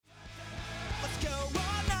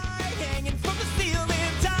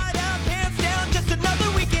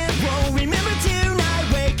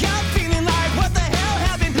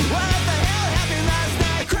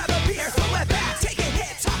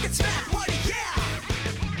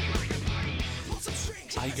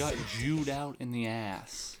I got Jewed out in the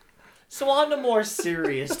ass. So on to more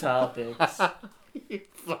serious topics. You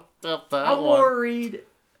fucked up that I'm one. worried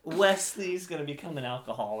Wesley's gonna become an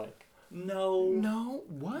alcoholic. No,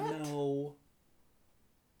 what? No.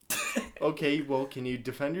 Okay, well, can you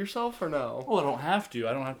defend yourself or no? Well, I don't have to.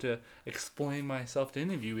 I don't have to explain myself to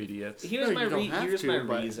any of you idiots. Here's No, my you don't have here's to, my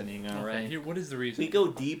but- reasoning. All Okay, right. here, what is the reason? We go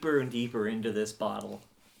deeper and deeper into this bottle.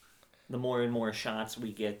 The more and more shots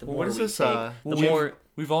we get, the Well, more what is we this, take. the The we've, more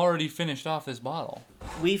we've already finished off this bottle.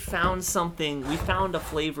 we found something. We found a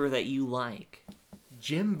flavor that you like,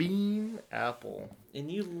 Jim Beam apple.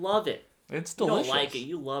 and you love it. It's You delicious. don't like it.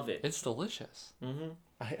 You love it. It's delicious. Mm-hmm.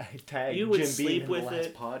 I tagged You would Jim sleep Beam in with the last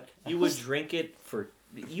it. podcast. You would drink it for.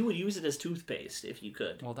 You would use it as toothpaste if you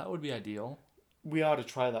could. Well, that would be ideal. We ought to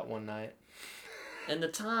try that one night. And the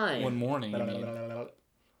time. One morning, I mean.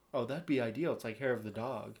 Oh, that'd be ideal. It's like hair of the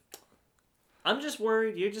dog. I'm just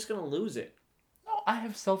worried you're just gonna lose it. No, I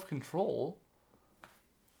have self-control.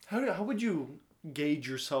 How would you gauge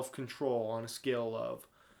your self-control on a scale of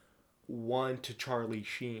 1 to Charlie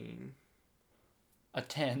Sheen? A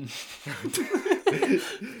 10.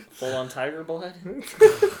 Full on tiger blood.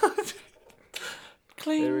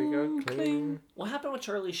 Cling, There we go. cling. What happened with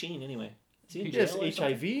Charlie Sheen anyway? Is he in He jail has or something?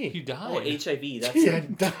 HIV. He Oh, died. HIV. That's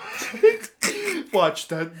Yeah. Watch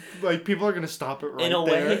that. Like, people are gonna stop it right In a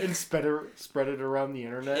there way- and spread it around the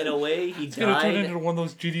internet. in a way he It's gonna turn into died. one of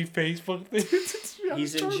those GD Facebook things.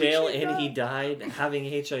 He's in Charlie jail Sheen and he died. died. Having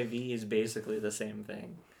HIV is basically the same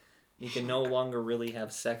thing. You can no longer really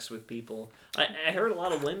have sex with people. I heard a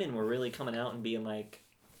lot of women were really coming out and being like,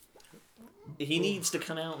 he needs to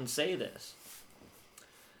come out and say this.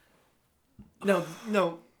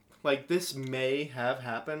 No. Like, this may have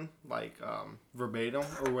happened, like, verbatim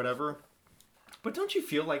or whatever. But don't you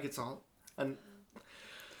feel like it's all...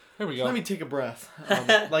 Here we go. Let me take a breath.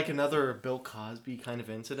 Like another Bill Cosby kind of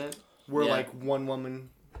incident where, Yeah. like, one woman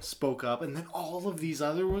spoke up and then all of these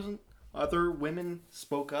other women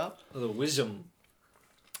spoke up. The wisdom.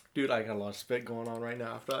 Dude, I got a lot of spit going on right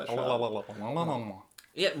now after that shot.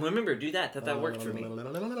 Yeah, remember, do that. That worked for me.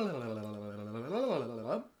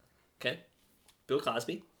 Okay. Bill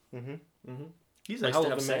Cosby. He's a Likes hell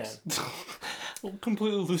to of a have man. sex.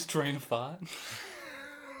 Completely loose train of thought.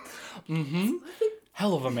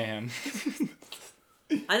 Hell of a man.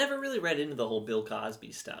 I never really read into the whole Bill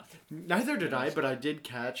Cosby stuff. Neither did I, but I did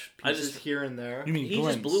catch pieces here and there. You mean He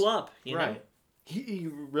glimpse. just blew up, you know, Right. He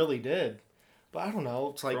really did. But I don't know.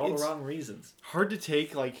 It's like for all it's the wrong reasons. hard to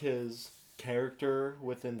take like his character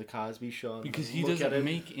within the Cosby Show and Because he look doesn't at it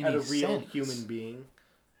make any at a real sense. human being.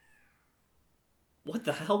 What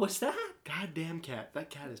the hell was that? Goddamn cat! That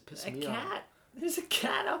cat is pissing A me off. cat. There's a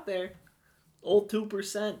cat out there. Old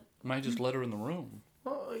 2%. Might just let her in the room.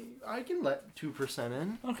 Well, I can let 2%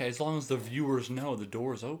 in. Okay, as long as the viewers know the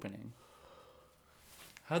door's opening.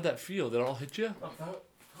 How'd that feel? Did it all hit you? Oh, that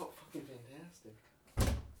felt fucking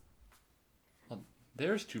fantastic.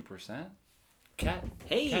 There's 2%. Cat.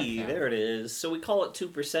 Hey, cat. there it is. So we call it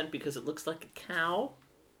 2% because it looks like a cow,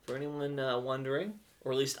 for anyone wondering.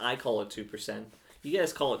 Or at least I call it 2%. You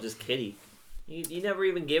guys call it just kitty. You never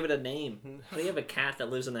even gave it a name. How do you have a cat that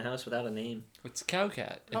lives in the house without a name? It's cow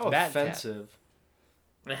cat. It's How bat cat. offensive!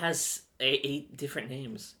 It has 8 different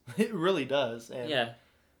names. It really does. And Yeah.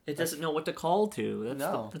 It doesn't know what to call to.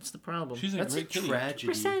 No. That's the problem. She's a that's a great kitty.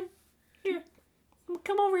 tragedy. 2%. Here.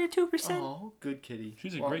 Come over here, 2%. Oh, good kitty.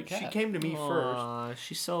 She's a great cat. She came to me first. Aw,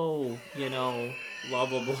 she's so,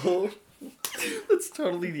 lovable. That's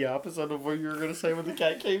totally the opposite of what you were gonna say when the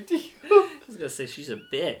cat came to you. I was going to say she's a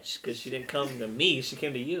bitch because she didn't come to me. She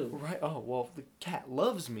came to you. Right. Oh well, the cat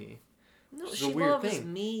loves me. No, It's she a weird loves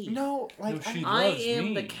thing. me. No, like No, she I loves am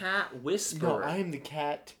me. the cat no, whisperer. I am the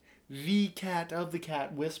cat of the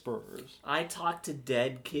cat whisperers. I talk to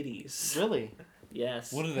dead kitties. Really?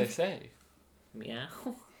 Yes. What do they say? Meow.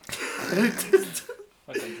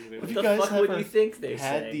 Have What you the guys fuck would ever you think they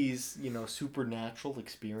had say? these, supernatural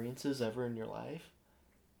experiences ever in your life?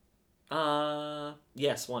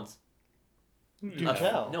 Yes, once. Do A-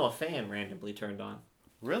 tell. No, a fan randomly turned on.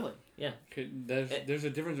 Really? Yeah. Okay, there's a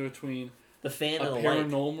difference between The fan a and the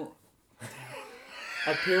light.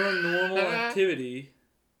 paranormal activity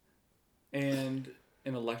and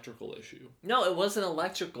an electrical issue. No, it wasn't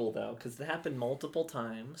electrical though, because it happened multiple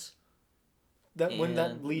times. That wouldn't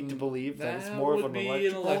that And lead to believe that it's That more of would an be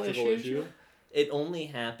electrical, issue? It only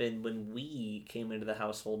happened when we came into the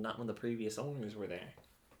household, not when the previous owners were there.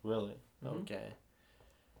 Really? Mhm. Okay.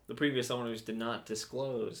 The previous owners did not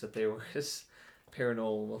disclose that there was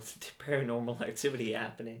paranormal activity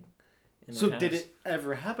happening. In So their did house. it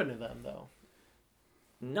ever happen to them though?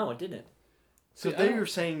 No, it didn't. So See, I they don't- were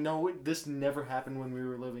saying, no, this never happened when we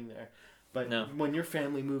were living there. But No. when your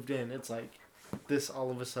family moved in, it's like this all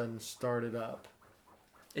of a sudden started up.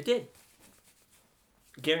 It did.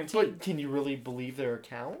 Guaranteed. But can you really believe their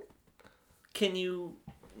account? Can you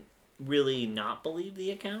really not believe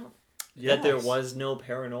the account? That there Yes. was no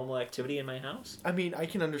paranormal activity in my house? I mean, I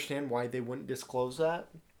can understand why they wouldn't disclose that.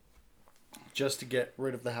 Just to get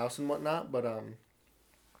rid of the house and whatnot, but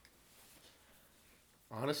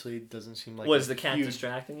honestly, it doesn't seem like Was a the cat huge-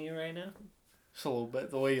 distracting you right now? Just a little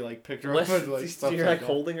bit. The way you like picked her What? up and like stuff You're like like that.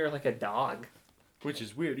 holding her like a dog. Which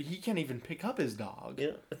is weird. He can't even pick up his dog.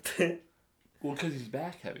 Yeah. Well, because he's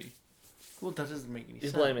back heavy. Well, that doesn't make any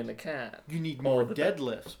You're sense. blaming the cat. You need more the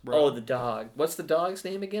deadlifts, bro. Oh, the dog. What's the dog's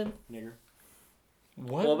name again? nigger.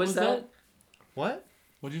 What was that? What?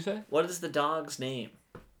 What'd you say? What is the dog's name?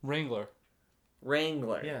 Wrangler.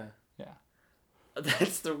 Wrangler. Yeah.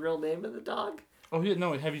 That's the real name of the dog? Oh yeah,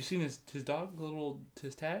 no. Have you seen his dog?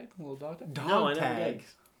 His tag, little dog tag. Dog No, I never tag.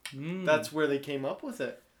 Mm. That's where they came up with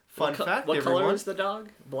it. Fun fact, What everyone. color is the dog?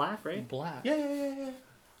 Black, right? black. Yeah.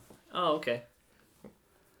 Oh, okay.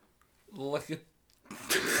 Like it.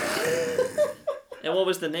 And what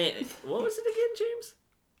was the name? What was it again, James?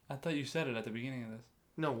 I thought you said it at the beginning of this.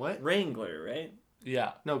 No, what? Wrangler, right?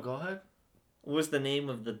 Yeah. No, go ahead. What was the name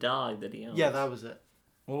of the dog that he owns? Yeah, that was it.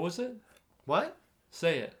 What was it? What?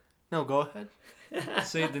 Say it. No, go ahead.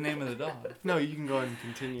 Say the name of the dog. No, you can go ahead and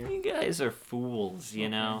continue. You guys are fools, you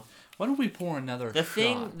know. Why don't we pour another The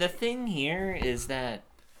shot? thing here is that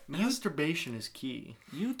Masturbation is key.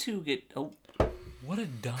 you two get What a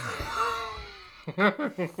dumb.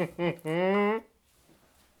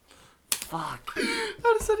 fuck.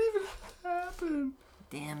 How does that even happen?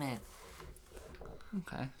 Damn it.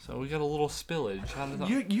 Okay, so we got a little spillage. How did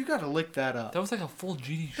that? You gotta lick that up. That was like a full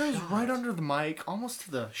GD That was shot. right under the mic, almost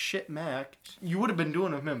to the shit Mac. You would have been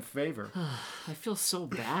doing him a favor. I feel so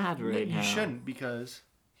bad right now. You shouldn't, because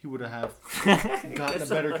he would have gotten a It's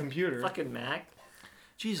better computer. Fucking Mac.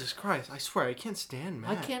 Jesus Christ, I swear, I can't stand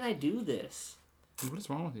Why Mac. can't I do this? What is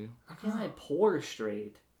wrong with you? Why can't I pour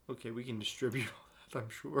straight? Okay, we can distribute all that, I'm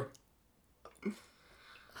sure.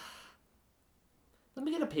 Let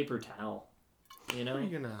me get a paper towel. You know? How are you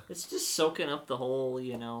gonna... It's just soaking up the whole,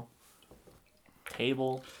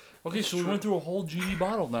 table. Okay, so we went through a whole GD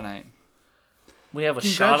bottle tonight. We have a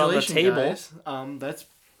shot on the table. Guys. That's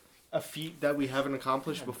a feat that we haven't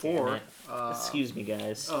accomplished before. Excuse me,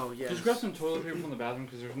 guys. Oh, yeah. Just grab some toilet paper from the bathroom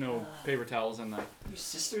because there's no paper towels in there. Your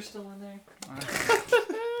sister's still in there?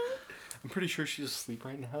 I'm pretty sure she's asleep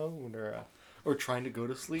right now, or trying to go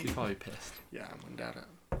to sleep. She's probably pissed. Yeah, I'm on data.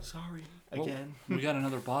 Sorry. Well, Again. We got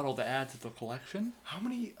another bottle to add to the collection. How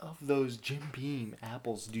many of those Jim Beam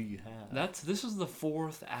apples do you have? This is the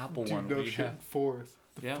fourth apple Dude, one no we shit. have. Fourth.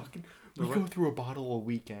 Yeah. We go through a bottle a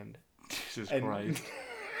weekend. Jesus And- Christ.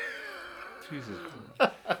 Jesus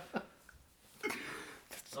Christ.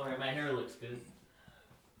 Sorry, my hair looks good.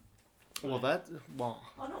 Well,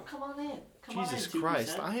 Oh no, come on in. Jesus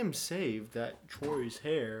Christ, I am saved that Troy's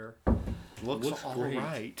hair looks Looks all great.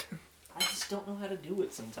 right. I just don't know how to do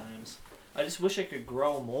it sometimes. I just wish I could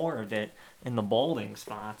grow more of it in the balding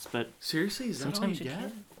spots, but Seriously, is that all you sometimes you get?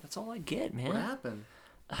 can't. That's all I get, What man. happened?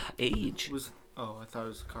 Age. I thought it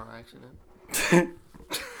was a car accident.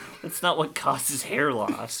 That's not what causes hair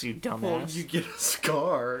loss, you dumbass. Well, you get a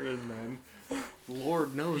scar, and then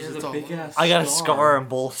Lord knows He has it's a all big ass I got a scar on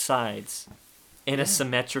both sides, in a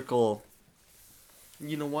symmetrical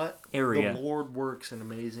You know what? area. The Lord works in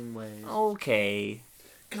amazing ways. Okay.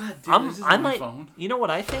 God damn, this is I my might. phone. You know what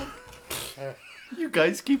I think? You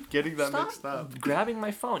guys keep getting that Stop mixed up. grabbing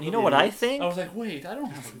my phone. You know what I think? I was like, wait, I don't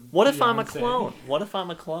have a What if I'm a Beyonce. clone? What if I'm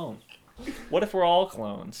a clone? What if we're all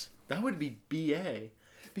clones? That would be BA.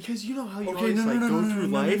 Because you know how you Okay, always no, no, like no, go no, no, through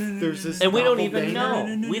no, life. no, no, There's no, this And we don't doppelganger.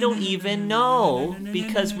 even know. We don't even know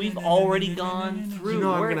because we've already gone through. You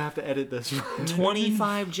know I'm We're gonna have to edit this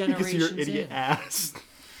 25 because generations you're idiot in. ass.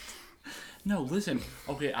 No, listen.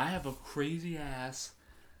 Okay, I have a crazy ass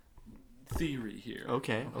theory here.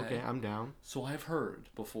 Okay, I'm down. So I've heard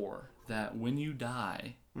before that when you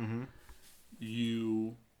die, Mm-hmm.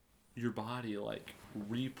 your body like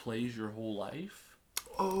replays your whole life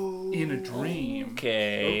Oh. in a dream.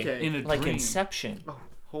 Okay. Okay. In a Like dream. Inception. Oh,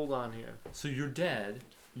 hold on here. So you're dead.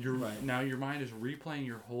 Right. Now your mind is replaying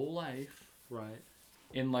your whole life Right.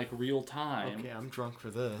 in like real time. Okay, I'm drunk for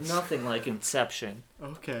this. Nothing like Inception.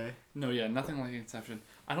 Okay. No, yeah, nothing like Inception.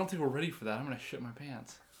 I don't think we're ready for that. I'm gonna shit my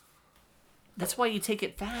pants. That's why you take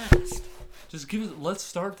it fast. Just give it. Let's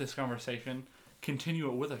start this conversation. Continue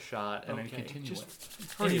it with a shot, and Okay, then continue just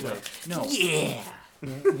it. hurry Anyway, up. no. Yeah.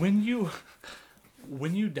 when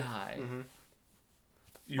you die, Mhm.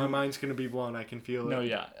 My mind's gonna be blown. I can feel it. No,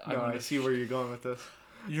 yeah. I see where you're going with this.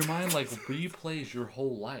 Your mind like replays your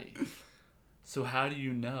whole life. So how do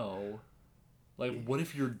you know? Like, what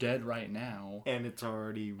if you're dead right now? And it's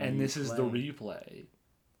already And this is the replay.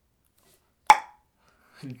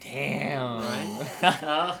 Damn. Right?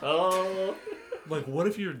 Oh. Like, what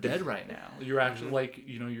if you're dead right now? You're actually, like,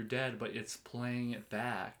 you know, you're dead, but it's playing it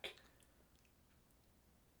back.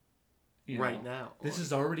 You Right know, now. This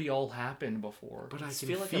has already all happened before. But I I can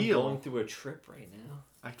feel like feel. I'm going through a trip right now.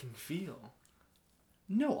 I can feel.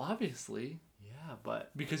 No, obviously. Yeah,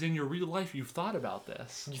 but Because in your real life, you've thought about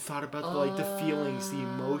this. you thought about like the feelings, the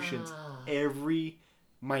emotions, every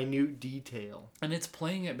minute detail. And it's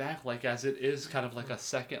playing it back like as it is kind of like a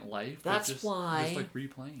second life. but That's just, why- Just like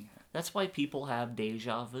replaying it. That's why people have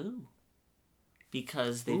deja vu.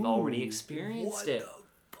 Because they've already Ooh, experienced what it.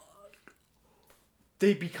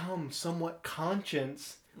 They become somewhat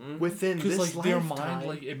conscious within Because this like their lifetime. mind,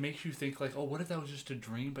 like it makes you think like, oh, what if that was just a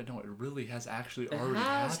dream? But no, it really has actually It already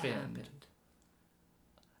has happened.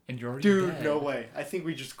 And you're already Dude, dead. no way. I think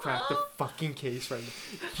we just cracked the fucking case right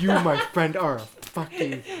now. You, my friend, are a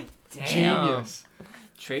fucking genius.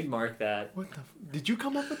 Trademark that. What the? Did you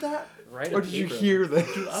come up with that? Right. Or did you hear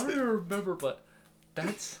this? Dude, I don't even remember, but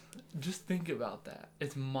that's just think about that.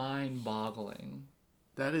 It's mind-boggling.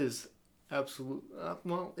 That is absolute.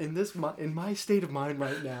 Well, in my state of mind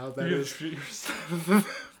right now, that You're is gonna shoot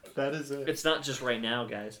yourself. that is it. It's not just right now,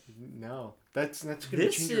 guys. No, that's gonna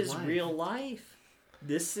This change your is life. real life.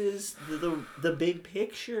 This is the big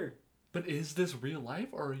picture. But is this real life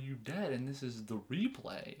or are you dead and this is the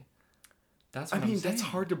replay? That's I what I'm mean, saying. that's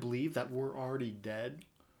hard to believe that we're already dead.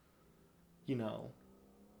 You know.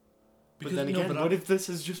 Because, But then no, again, but what if this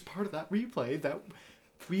is just part of that replay that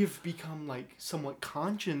we have become like somewhat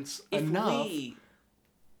conscious If enough we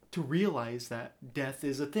to realize that death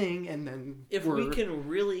is a thing, and then if we're, we can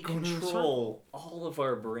really going in a control all of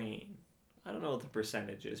our brain, I don't know what the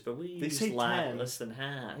percentage is, but we They use say 10. less than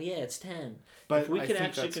half. Yeah, it's 10. But If we I could think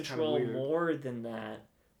actually that's kinda control weird. more than that,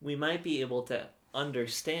 we might be able to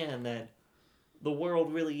understand that the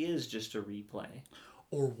world really is just a replay.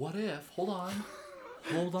 Or what if? Hold on.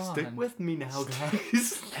 Stick with me now,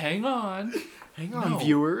 guys. Hang on. Hang on, No.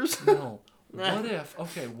 viewers. No. What if?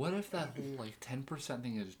 Okay. What if that whole like 10%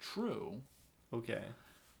 thing is true, Okay.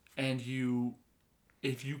 and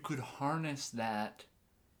if you could harness that,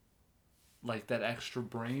 like that extra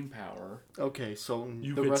brain power, Okay, so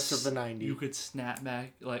you the could rest of the 90. you could snap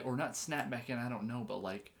back, like, or not snap back in. I don't know, but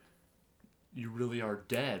like, you really are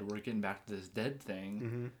dead. We're getting back to this dead thing.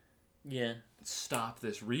 Mm-hmm. Yeah. Stop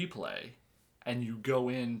this replay, and you go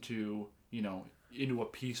into into a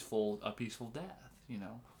peaceful death.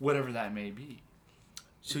 Whatever that may be.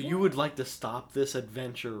 So you would like to stop this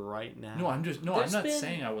adventure right now? No, I'm There's not been-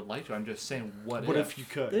 saying I would like to. I'm just saying what if you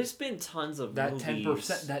could? There's been tons of that movies.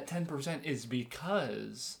 10%. That 10% is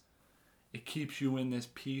because it keeps you in this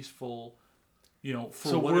peaceful, for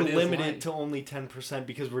So what we're it is limited like. to only 10%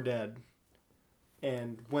 because we're dead.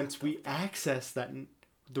 And once we access that,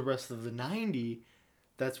 the rest of the 90,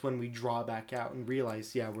 that's when we draw back out and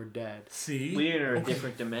realize, yeah, we're dead. See, We're in a Okay.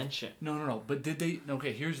 different dimension. No. But did they?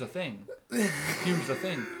 Okay, here's the thing.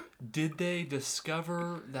 Did they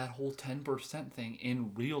discover that whole 10% thing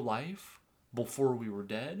in real life before we were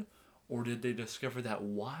dead, or did they discover that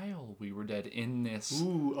while we were dead in this?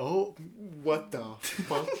 Ooh, oh, what the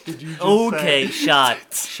fuck did you just Okay, say?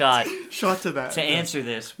 shot. Shot to that. To answer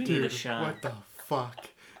this, we need a Dude, shot. what the fuck?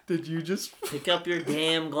 Did you just... Pick up your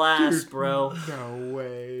damn glass, Dude, bro. No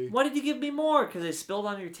way. Why did you give me more? Because it spilled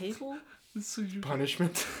on your table? So you-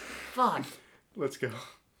 Punishment? Fuck. Let's go.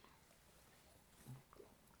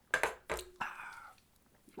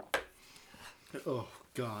 Oh,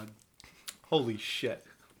 God. Holy shit.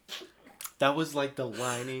 That was like the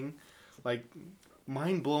lining. Like,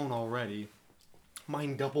 mind blown already.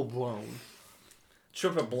 Mind double blown.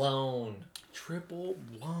 Triple blown. Triple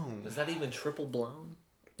blown. Is that even triple blown?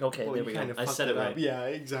 Okay, Well, there you we go. kind of I fucked said it up. right. Yeah,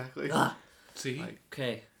 exactly. Ah, See. Like-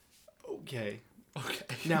 okay. Okay. Okay.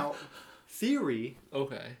 Now, theory,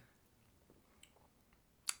 Okay.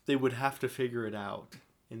 they would have to figure it out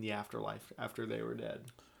in the afterlife after they were dead.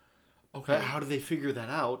 Okay. But how do they figure that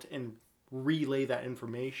out and relay that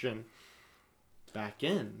information back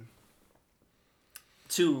in?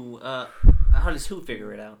 How does who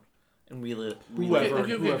figure it out? And Whoever-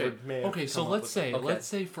 whoever may have Okay, so come up let's with say, it. Okay. let's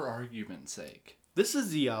say for argument's sake. This is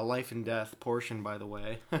the life and death portion, by the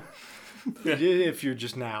way. If you're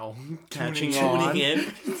just now catching on. tuning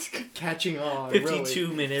in. Catching on. 52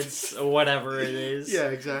 really. minutes or whatever it is. Yeah,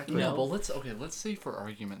 exactly. No, No. but let's say for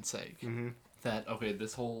argument's sake Mm-hmm. that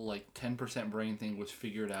this whole like 10% brain thing was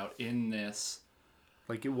figured out in this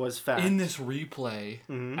Like it was fact. in this replay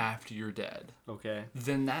Mhm. after you're dead, Okay.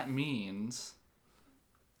 then that means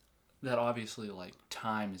that obviously like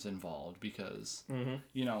time is involved because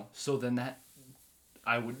you know. So then that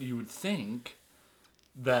you would think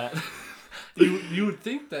that you would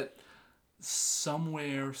think that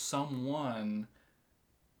somewhere someone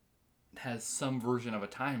has some version of a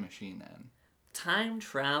time machine then. Time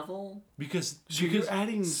travel. Because So you're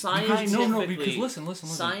adding Scientifically, because listen.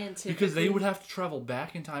 Scientifically, Because they would have to travel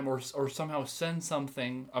back in time or somehow send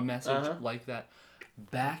something, a message like that,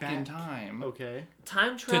 back in time. Okay.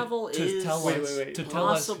 time travel is tell Wait, us, wait, wait. to tell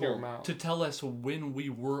us possible. to tell us when we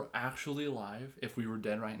were actually alive if we were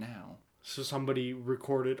dead right now. So somebody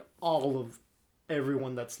recorded all of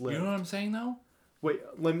everyone that's lived. You know what I'm saying though? Wait,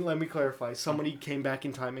 let me clarify. Somebody came back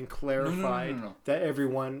in time and clarified no. that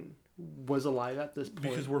everyone was alive at this point.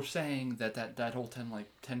 Because we're saying that whole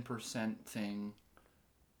 10% thing,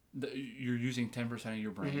 that you're using 10% of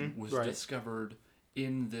your brain was right. discovered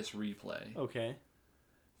in this replay. Okay.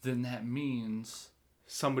 Then that means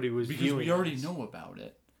Somebody was because viewing we already this. know about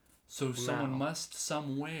it, so someone Now. must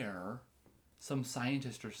somewhere, some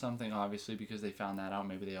scientist or something, obviously because they found that out.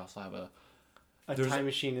 Maybe they also have a there's- time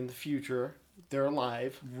machine in the future. They're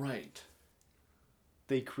alive. right.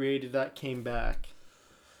 They created that, came back,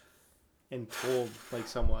 and told like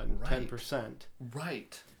someone Right. 10%.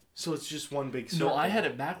 Right. So it's just one big circle. No, I had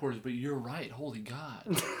it backwards, but you're right. Holy God.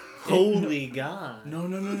 Holy God.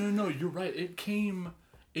 No. You're right. It came.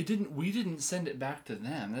 It didn't. We didn't send it back to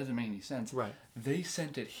them. That doesn't make any sense. Right. They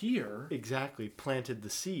sent it here Exactly. Planted the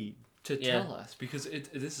seed. to Yeah. tell us because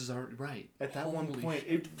this is our right. At that one Holy point, shit.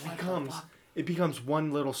 it What the becomes fuck?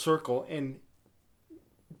 one little circle and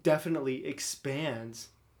definitely expands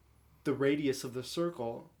the radius of the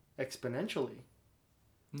circle exponentially.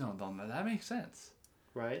 No, that makes sense.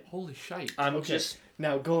 Right. Holy shite. I'm Okay. just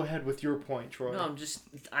Now go ahead with your point, Troy. no.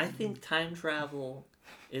 I think time travel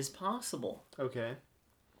is possible Okay.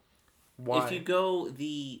 Why? if you go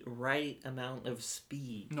the right amount of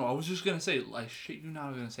speed. No, I was just gonna say, I shit you not, I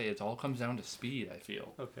was gonna say it all comes down to speed. I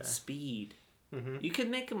feel. Okay. Speed. Mm-hmm. You can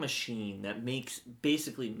make a machine that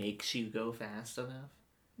basically makes you go fast enough.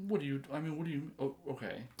 What do you? I mean, what do you? Oh,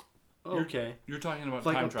 okay. Okay. You're talking about It's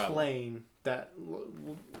like time a travel plane that,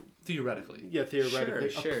 theoretically. yeah, theoretically,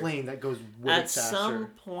 Sure. a plane that goes way At faster. some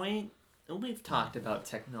point, and we've talked about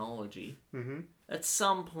technology. Mm-hmm. At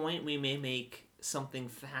some point, we may make something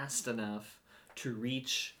fast enough to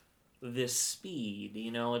reach this speed. You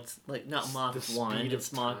know, it's like not Mach The 1, speed it's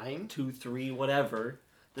of Mach time? 2, 3, whatever.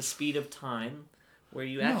 The speed of time, where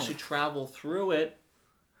you No. actually travel through it.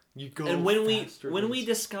 You go And when faster we than-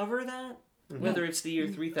 discover that, whether it's the year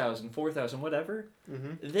 3000, 4000, whatever,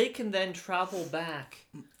 they can then travel back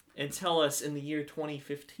and tell us in the year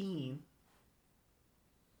 2015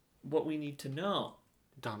 what we need to know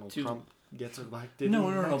Donald to- Trump gets elected. No,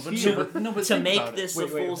 in no, the no, next but year. but to think make about it. this a Wait,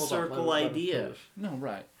 full hold on, circle let him idea. finish. No,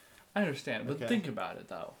 right. I understand, but Okay. think about it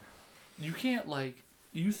though. You can't like.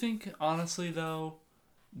 You think honestly though,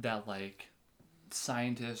 that like,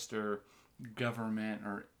 scientists or government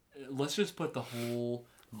or let's just put the whole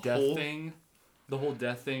death thing,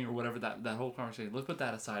 or whatever that whole conversation. Let's put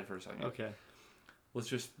that aside for a second. Okay. Let's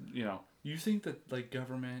just you think that like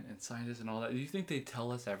government and scientists and all that. Do you think they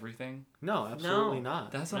tell us everything? No, absolutely No.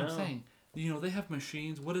 not. That's what I'm No. saying. They have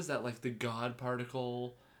machines. What is that like the God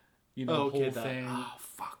particle? Oh, okay, whole that. thing. Oh,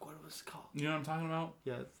 fuck, what was it called? You know what I'm talking about?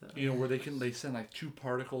 Yeah. It's that. Where they send like two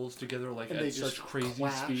particles together like And at they such just crazy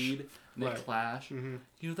clash. speed and Right. they clash.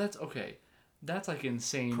 Mm-hmm. That's okay. That's like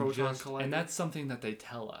insane. Proton collider? And that's something that they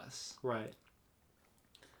tell us. Right.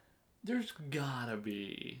 There's gotta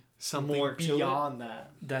be Something More to it? beyond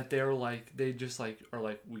that. that they're like they just like are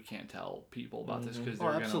like we can't tell people about this because Oh,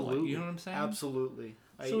 they're gonna absolutely. like you know what I'm saying? Absolutely.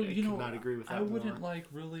 So I could not agree with that I wouldn't more. like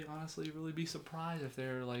really honestly really be surprised if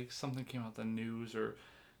there like something came out the news or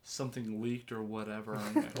something leaked or whatever.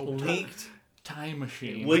 I'm like, oh, Leaked? time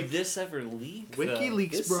machine. Would this ever leak? though?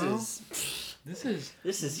 WikiLeaks, This bro. This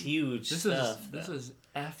is huge this stuff. is this though. is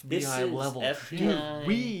FBI This is level FBI. shit.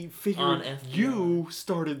 We on figured FBI. you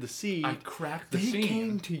started the seed. I cracked the They scene.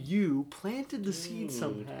 came to you, planted the seed Dude.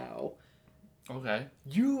 somehow. Okay.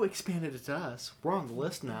 You expanded it to us. We're on the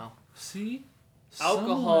list now. See?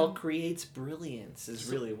 Alcohol Someone- creates brilliance is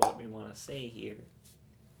really what we want to say here.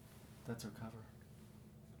 That's our cover.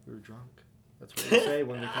 We were drunk. That's what they say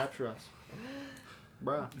when they capture us.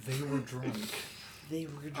 Bruh. They were drunk. They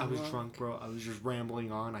were drunk. I was drunk, bro. I was just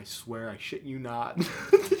rambling on. I swear, I shit you not.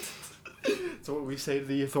 That's what we say to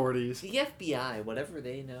the authorities. The FBI, whatever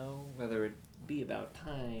they know, whether it be about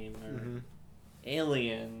time or Mm-hmm.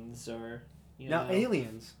 aliens or Now,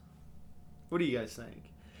 aliens. What do you guys think?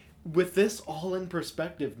 with this all in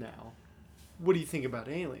perspective now, what do you think about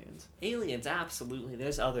aliens? Aliens, absolutely.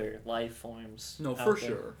 There's other life forms. No, out for there.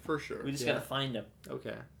 sure, for sure. We just Yeah. gotta find them.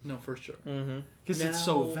 Okay. No, for sure. Mm-hmm. Because it's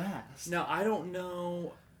so Now- vast. Now I don't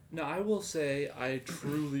know. Now I will say I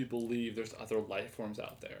truly believe there's other life forms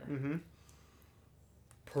out there. Mm-hmm.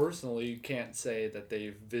 Personally, can't say that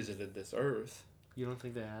they've visited this Earth. You don't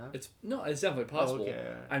think they have? It's definitely possible.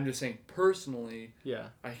 okay. I'm just saying personally, Yeah.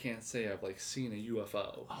 I can't say I've like seen a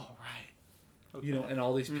UFO. Oh, right. Okay. You know, and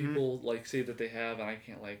all these Mhm. people like say that they have, and I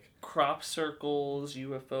can't like. Crop circles,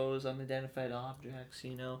 UFOs, unidentified objects,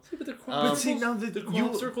 you know. See, but the crop, But circles, see, now the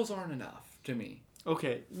crop circles aren't enough to me.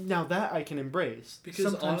 Okay, now that I can embrace.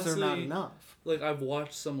 Because sometimes they're not honestly, enough. Like I've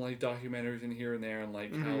watched some like documentaries in here and there, and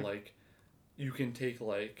like how Mhm. like you can take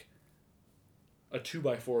like a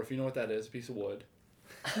 2x4, if you know what that is, a piece of wood,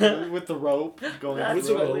 With the rope going That's with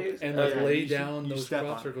through the what it. rope, it is. and like Okay. lay You down you those step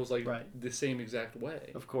crop on it. circles like Right. the same exact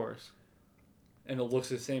way, Of course. and it looks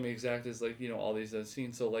the same exact as like all these I've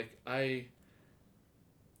seen. So like I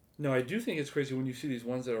do think it's crazy when you see these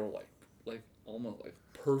ones that are like almost like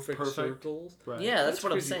perfect. Circles. Right. Yeah, that's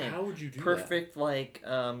what I'm crazy. saying. How would you do Perfect, like,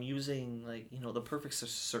 using, like, the perfect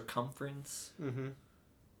circumference. Mm-hmm.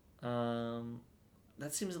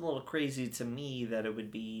 That seems a little crazy to me that it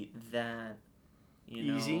would be that,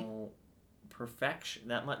 Easy? perfection.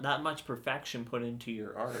 That much perfection put into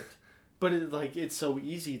your art. But it's so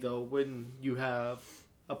easy though when you have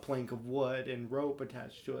a plank of wood and rope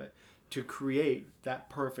attached to it to create that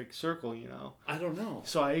perfect circle. that? I don't know.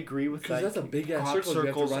 So I agree with that. Because that's a big ass crop circle you have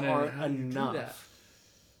to circles run in. aren't How do you do that? enough.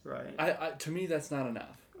 Right. I to me that's not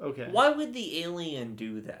enough. Okay. Why would the alien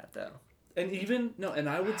do that, though? And even no, and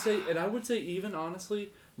I would say even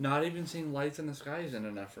honestly, not even seeing lights in the sky isn't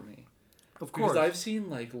enough for me. Of course. Because I've seen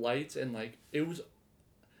like lights and like it was.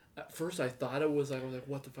 At first, I thought it was like I was like,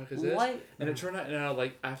 "What the fuck is this?" Light- And it turned out, and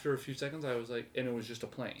like after a few seconds, I was like, and it was just a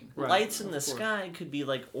plane. Right, Lights in of the course. sky could be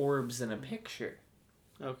like orbs in a picture.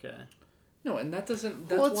 Okay. No, and that doesn't.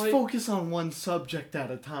 That's Let's why. focus on one subject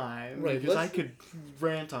at a time. Right, Because I let's- could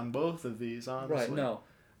rant on both of these, honestly. Right. No,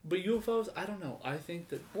 but UFOs. I don't know. I think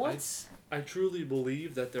that What? I truly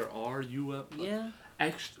believe that there are UFO Yeah.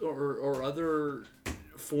 or other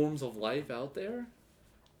forms of life out there.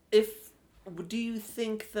 Do you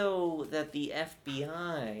think, though, that the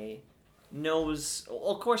FBI knows...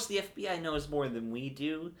 Of course, the FBI knows more than we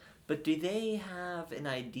do, but do they have an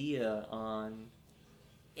idea on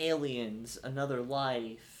aliens, another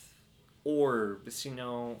life, orbs,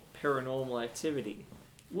 paranormal activity?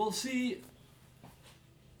 Well, see,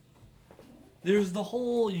 there's the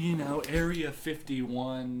whole, Area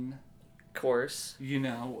 51, Course.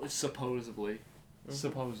 supposedly.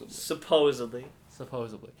 Supposedly.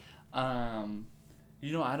 Supposedly. I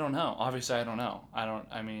don't know. Obviously, I don't know.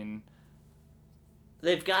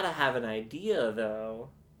 They've got to have an idea, though.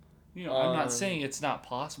 I'm not saying it's not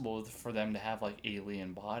possible for them to have, like,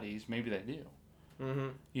 alien bodies. Maybe they do.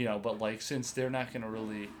 Mm-hmm. But, like, since they're not going to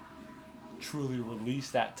really truly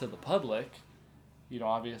release that to the public,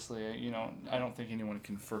 obviously, I don't think anyone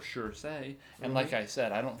can for sure say. And like I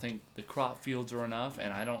said, I don't think the crop fields are enough,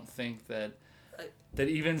 and I don't think that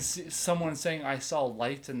even someone saying I saw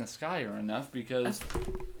lights in the sky are enough because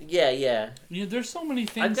Yeah. there's so many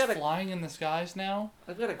things got a- flying in the skies now.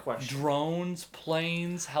 I've got a question. Drones,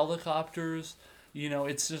 planes, helicopters.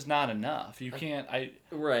 It's just not enough. You can't.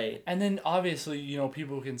 Right. And then obviously,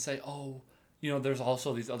 people can say, oh, there's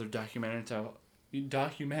also these other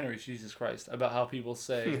documentaries, Jesus Christ, about how people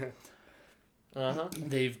say Uh-huh.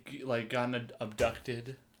 they've like gotten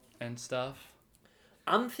abducted and stuff.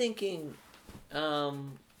 I'm thinking,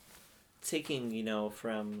 taking,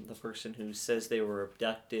 from the person who says they were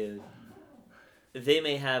abducted, they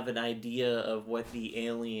may have an idea of what the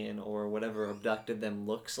alien or whatever abducted them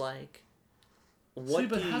looks like. What See,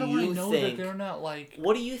 but do how do you I know think? that they're not like...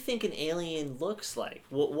 What do you think an alien looks like?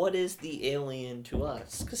 What is the alien to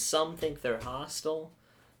us? Because some think they're hostile.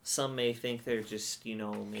 Some may think they're just,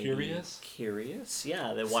 maybe... Curious? Curious?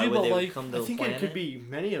 Yeah, then why See, would but, they like, come to I the think planet? it could be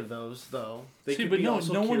many of those, though. They See, could but be no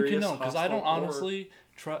also one can curious, know, because I don't hostile, or- honestly...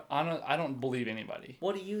 I don't believe anybody.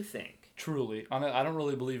 What do you think? Truly. I don't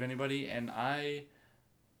really believe anybody, and I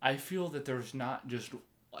feel that there's not just,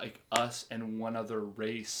 like, us and one other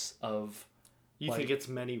race of... You think it's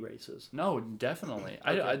many races? No, definitely.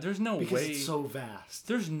 Okay. There's no Because way... it's so vast.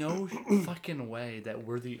 There's no fucking way that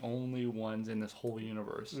we're the only ones in this whole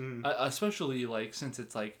universe. Mm. Especially, like, since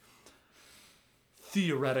it's, like,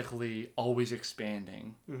 theoretically always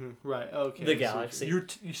expanding. Right. Okay. The I see what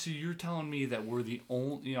galaxy. You're telling me that we're the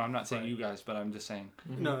only. You know, I'm not saying you guys, but I'm just saying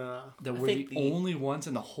No. that I we're think the the- only ones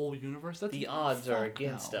in the whole universe. That's The odds are fuck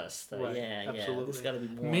against no. us. Though. Right, Yeah, absolutely. There's got to be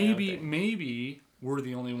more. out Maybe there. maybe we're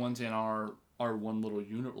the only ones in our one little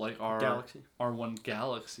unit, like our Galaxy. our one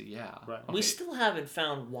galaxy. Yeah. Right. We still haven't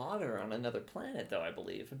found water on another planet, though. I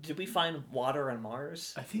believe. Did we find water on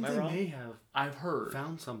Mars? I think Am they wrong? may have I've heard.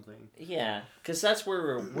 found something. Yeah, because that's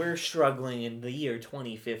where we're struggling in the year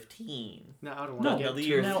 2015. No, I don't want No, to get the too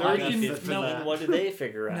year now far I into can- 3015. now- What did they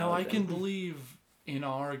figure out? Now I can believe in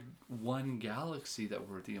our one galaxy that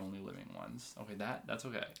we're the only living ones. Okay, that's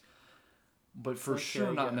okay. But for Okay, sure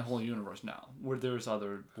I not in the guess. whole universe now, where there's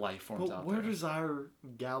other life forms But out where there. does our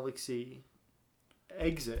galaxy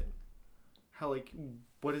exit? How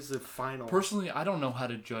what is the final? Personally, I don't know how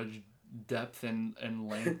to judge depth and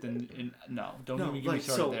length and no, don't no, even get me like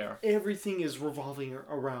started so there. everything is revolving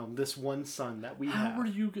around this one sun that we How have. are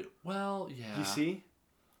you get? Well, yeah. You see,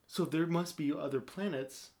 so there must be other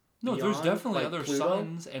planets. No, there's beyond, definitely like other Pluto?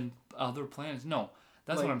 suns and other planets. No,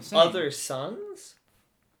 that's Like what I'm saying. Other suns?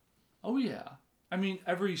 Oh yeah. I mean,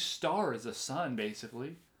 every star is a sun,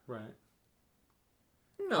 basically. Right.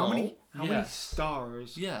 No. How many Yes.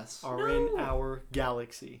 stars Yes. are No. in our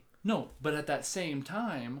galaxy? No, but at that same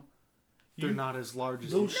time, They're you- not as large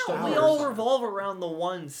as those the No, stars- we all revolve around the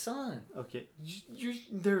one sun. Okay,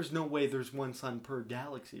 there's no way there's one sun per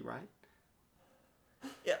galaxy, right?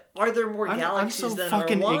 Yeah. Are there more I'm galaxies so than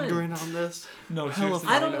fucking are one? ignorant on this. No, Hella seriously,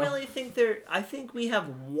 I don't know. really think there. I think we have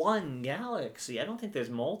one galaxy. I don't think there's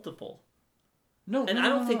multiple. No, And no, I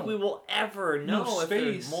don't no, think no. we will ever No, know if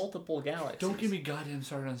there's space. multiple galaxies. Don't get me goddamn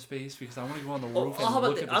started on space because I want to go on the Oh, roof how and about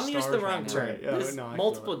look the, at the I'm stars using the wrong right now. term. Right, yeah, There's no, I feel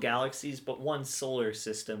multiple it. galaxies, but one solar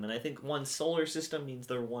system, and I think one solar system means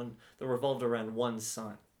they're revolved around one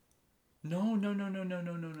sun. No, no, no, no, no,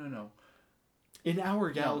 no, no, no, no. In our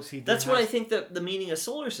galaxy, there That's what I has- think that the meaning of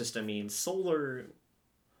solar system means. Solar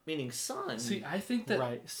meaning sun. See, I think that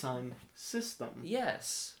Right, sun system.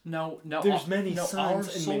 Yes. now There's many no, suns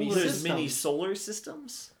our and many solar- There's systems. many solar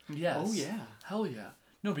systems. Yes. Oh yeah, Hell yeah.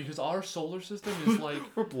 No, because our solar system is like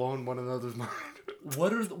we're blowing one another's mind.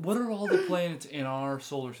 what are all the planets in our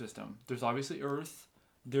solar system? There's obviously Earth.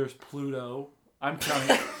 There's Pluto. I'm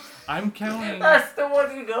counting. I'm counting. That's the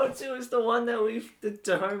one you go to. Is the one that we've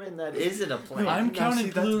determined that isn't a planet. I'm Now, counting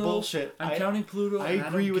see, that's Pluto. bullshit. I'm counting Pluto. I and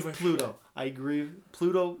agree don't with give a Pluto. shit. I agree.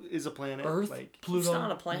 Pluto is a planet. Earth, Like, Pluto,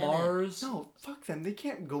 not a planet. Mars. no, fuck them. They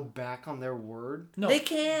can't go back on their word. No, They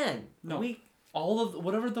can. No. all of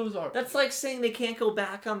whatever those are. That's like saying they can't go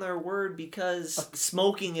back on their word because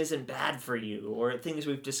smoking isn't bad for you, or things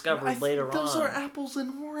we've discovered later those on. are apples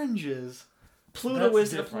and oranges. Pluto That's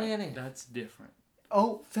is a different. planet. That's different.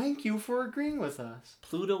 Oh, thank you for agreeing with us.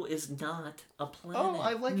 Pluto is not a planet. Oh,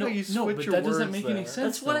 I like No, how you no, switch but your that words doesn't make any there. sense.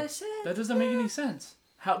 That's what though. I said. That doesn't make any sense.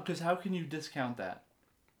 How? Because how can you discount that?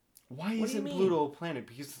 Why What do you isn't mean? Pluto a planet?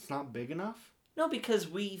 Because it's not big enough? No, because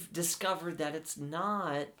we've discovered that it's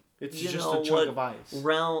not. It's You just know a chunk what of ice.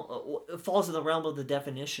 It falls in the realm of the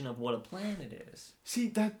definition of what a planet is. See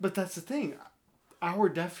but that's the thing. Our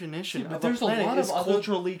definition See, but of there's a a planet lot is of other-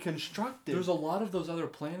 culturally constructed. There's a lot of those other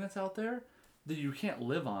planets out there that you can't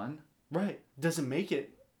live on. Right. Doesn't make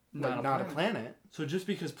it Not like a not a planet. planet. So just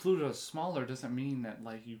because Pluto's smaller doesn't mean that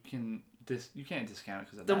like you can't discount it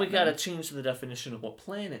because of Then that. we got to man. change the definition of what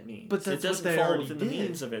planet means. But that's it what doesn't they fall already within the did.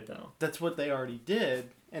 means of it, though. That's what they already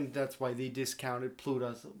did, and that's why they discounted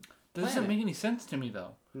Pluto's That doesn't planet. make any sense to me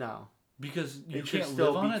though, No. because you It should can't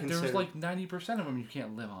still live on be it. There's considered- like 90% of them you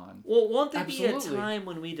can't live on. Well, won't there be Absolutely. a time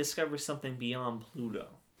when we discover something beyond Pluto?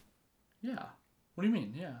 Yeah. What do you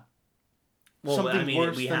mean? Yeah. Well, Something I mean,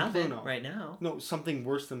 worse we than have Pluto. it right now. No, something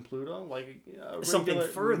worse than Pluto, like a Something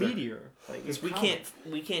regular further. meteor. Like Because a we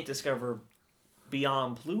comet. can't discover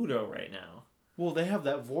beyond Pluto right now. Well, they have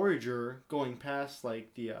that Voyager going past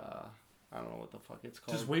like the I don't know what the fuck it's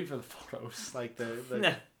called. Just wait for the photos. Like the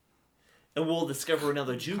Nah. And we'll discover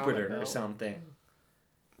another Jupiter or belt. something.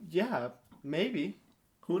 yeah, maybe.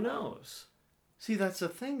 Who knows? See, that's the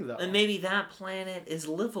thing though. And maybe that planet is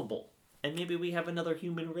livable. And maybe we have another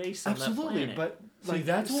human race on that Absolutely, planet. but See, like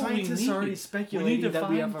that's what we scientists need. are already We speculating need to that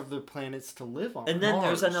we find- have other planets to live on. And then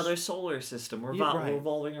there's Mars. another solar system Yeah, right.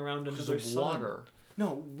 revolving around Because another of sun. water.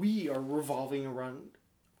 no, we are revolving around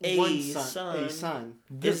A one sun. sun. A sun.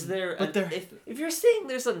 Is there? But there- If you're saying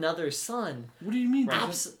there's another sun, What do you mean? There's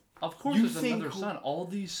abs- of course, You there's think another sun. All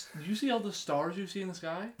these. You see all the stars you see in the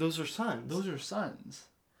sky? Those are suns. Those are suns.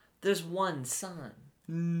 there's one sun.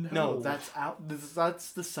 No, that's out.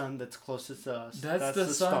 That's the sun that's closest to us. That's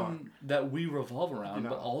the star. sun that we revolve around. You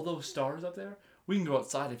But know. all those stars up there, we can go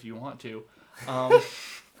outside if you want to.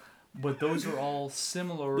 But those are all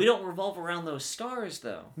similar. We don't revolve around those stars,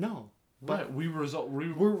 though. No. But we're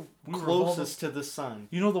We're closest to the sun.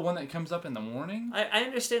 You know the one that comes up in the morning? I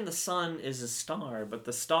understand the sun is a star, but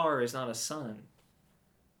the star is not a sun.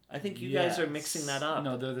 I think you guys are mixing that up.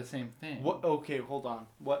 No, they're the same thing. What? Okay, hold on.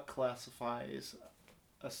 What classifies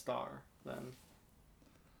a star then?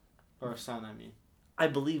 Or a sun, I mean. I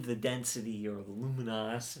believe the density or the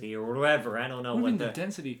luminosity or whatever. I don't know What do you what mean the... the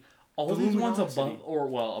density? All The these ones luminosity.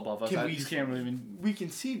 above us. You can't really even. We can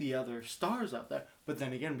see the other stars out there, but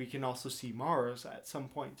then again, we can also see Mars at some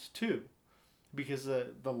points too, because the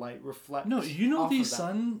light reflects. No, you know off these of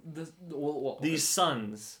that. sun. These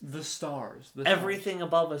suns. The stars. The Everything stars.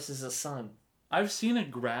 above us is a sun. I've seen a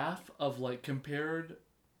graph of like compared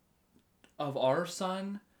of our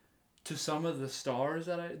sun to some of the stars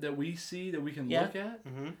that we see that we can Yeah. look at,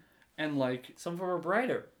 Mm-hmm. and like Some of them are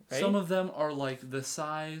brighter, right? some of them are like the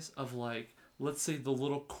size of like, let's say, the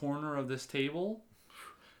little corner of this table.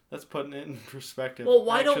 That's putting it in perspective. Well,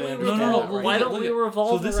 why don't Actually, we I understand No, no, that no, right why now. don't look we at-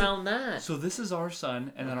 revolve so this is- around that? So this is our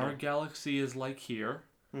sun, and then our Okay. galaxy is like here.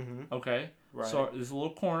 Mm-hmm. Okay, Right. so there's a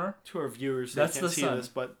little corner. To our viewers, That's they can't the see sun. this,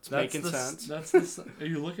 but it's That's making the, sense. That's the. Are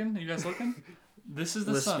you looking? Are you guys looking? This is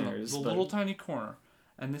the sun, Listeners, the but- little tiny corner,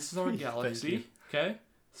 and this is our Thank galaxy. you. Okay,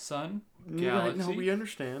 sun, Right, galaxy, no, we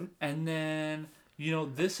understand. and then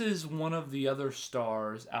this is one of the other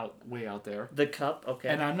stars way out there. The cup, okay.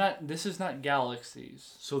 And this is not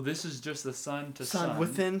galaxies. So this is just the sun to sun.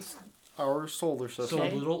 Within our solar system. So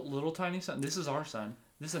Okay. little tiny sun. This is our sun.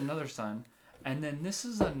 This is another sun. And then this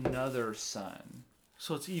is another sun.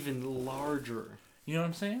 So it's even larger. You know what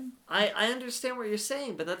I'm saying? I understand what you're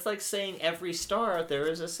saying, but that's like saying every star out there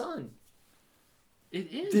is a sun. It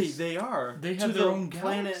is. They are. They To have their the own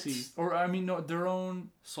planets. galaxies. Or I mean no, their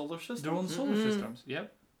own Solar system. their own solar Mm-mm. systems.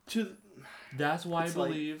 Yep. That's why It's I like-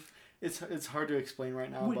 believe It's hard to explain right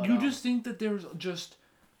now. What, but, you just think that there's just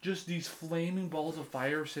these flaming balls of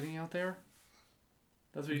fire sitting out there?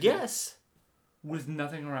 That's what you think? Yes, With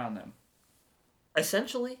nothing around them.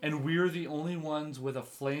 essentially. And we're the only ones with a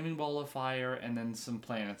flaming ball of fire and then some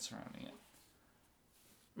planets surrounding it.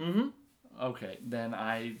 Mm-hmm. Okay, then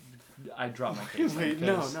I drop my case. Wait, then,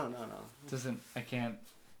 no. 'cause I can't.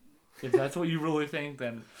 If that's what you really think,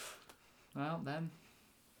 then, well, then,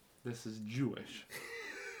 this is Jewish.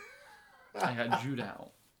 I got Jewed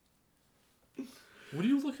out. What are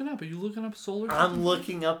you looking up? Are you looking up solar? I'm system?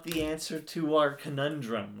 looking up the answer to our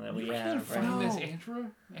conundrum that we You can't have. find Right? this No.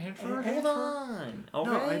 answer. Hold on. All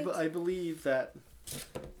No, right. I believe that.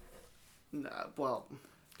 Nah, well,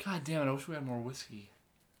 God damn it! I wish we had more whiskey.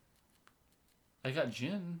 I got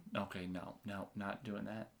gin. Okay, no, not doing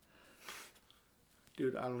that.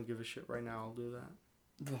 dude, I don't give a shit right now. I'll do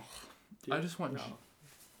that. Dude, I just want no.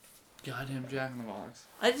 goddamn Jack in the Box.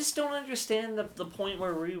 I just don't understand the point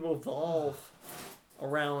where we revolve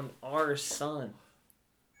around our sun.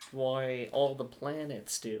 Why all the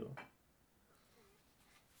planets do.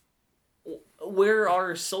 We're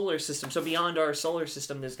our solar system, so beyond our solar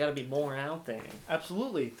system, there's got to be more out there.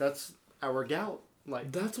 Absolutely, that's our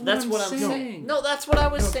Like That's what That's I'm what I'm saying. saying. No, that's what I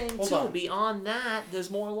was saying hold too. on. Beyond that,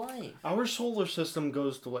 there's more life. our solar system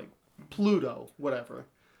goes to like Pluto, whatever.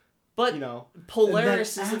 But You know,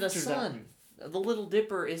 Polaris and then isn't a after that- sun. The Little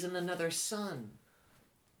Dipper isn't another sun.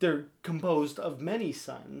 they're composed of many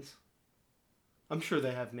suns. I'm sure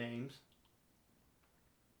they have names.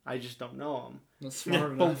 I just don't know them. That's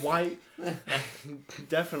smart But enough. why?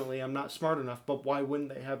 Definitely, I'm not smart enough. But why wouldn't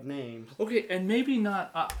they have names? Okay, and maybe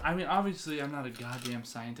not. I mean, obviously, I'm not a goddamn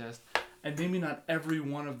scientist, and maybe not every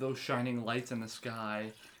one of those shining lights in the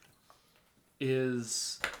sky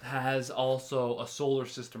has also a solar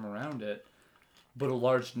system around it, but a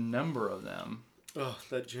large number of them. Oh,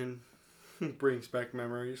 that gin brings back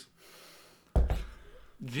memories. Gin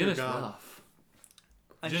Dear is God. rough.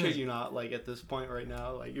 I Gin shit is- you not. Like at this point right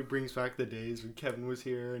now, like it brings back the days when Kevin was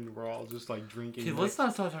here and we're all just like drinking. Okay, like- let's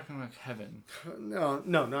not start talking about Kevin. No,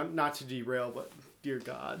 not to derail, but dear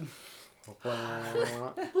God.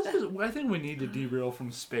 I think we need to derail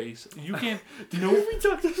from space. You can't. No, we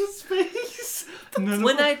talked about space.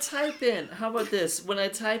 When I type in, how about this? When I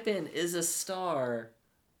type in, is a star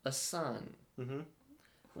a sun? Mhm.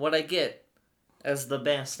 What I get as the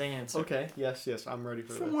best answer. Okay. Yes. I'm ready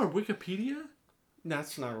for From this. where Wikipedia?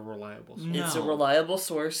 That's not a reliable source. No. It's a reliable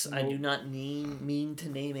source. I No. do not mean to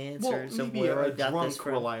name Well, answers of maybe where I a got this drunk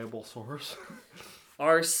from. reliable source.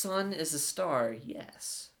 Our sun is a star,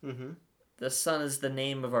 yes. Mm-hmm. The sun is the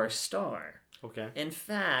name of our star. Okay. In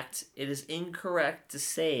fact, it is incorrect to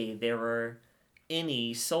say there are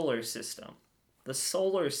any solar system. The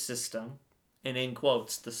solar system and in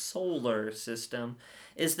quotes, the solar system,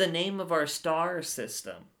 is the name of our star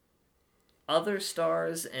system. Other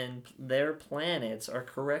stars and their planets are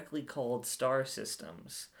correctly called star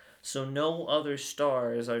systems. So no other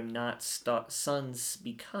stars are not suns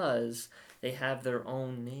because they have their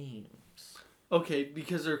own names. Okay,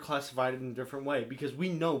 because they're classified in a different way. Because we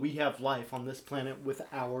know we have life on this planet with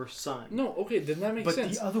our sun. No, okay, then that makes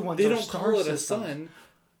sense. But the other ones they are don't star call it systems. a sun.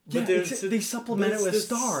 Yeah, they supplement it with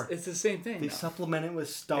star. It's the same thing. They supplement it with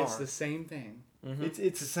star. It's the same thing. Mm-hmm.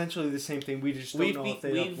 It's essentially the same thing. We just don't know if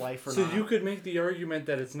they have life or not. So you could make the argument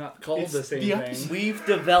that it's not called the same thing. We've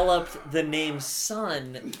developed the name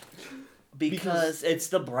sun because it's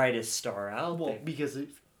the brightest star out there. Because of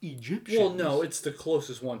Egyptians. Well, no, it's the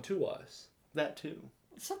closest one to us. That too.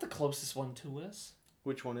 It's not the closest one to us.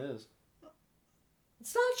 Which one is?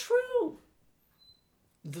 It's not true.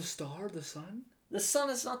 The star, the sun? The sun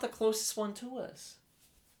is not the closest one to us.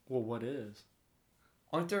 Well, what is?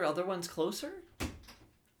 Aren't there other ones closer?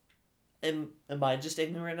 Am I just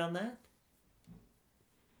ignorant on that?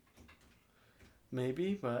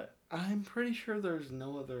 Maybe, but I'm pretty sure there's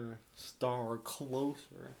no other star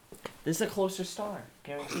closer. This is a closer star.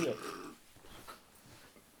 Guarantee it.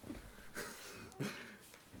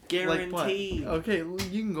 Guaranteed. Like okay,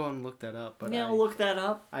 you can go and look that up. But I'll look that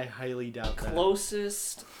up. I highly doubt that.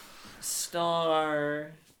 Closest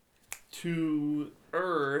star to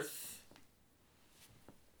Earth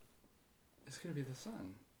It's gonna be the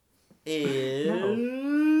sun. is...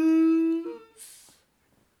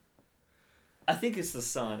 I think it's the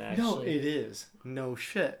sun, actually. No, it is. No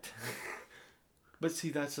shit. But see,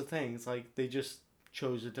 that's the thing. It's like they just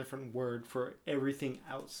chose a different word for everything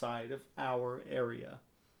outside of our area.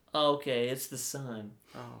 Okay, it's the sun.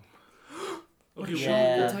 Oh. Okay,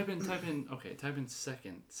 Yeah. well, type in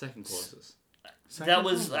second closest. That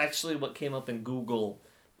was actually what came up in Google.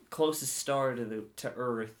 Closest star to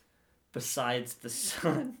Earth besides the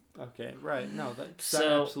sun. Okay, right. No, that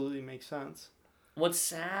So- absolutely makes sense. What's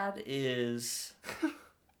sad is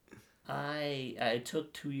I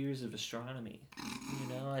took 2 years of astronomy. You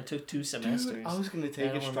know, I took 2 semesters. Dude, I was going to I take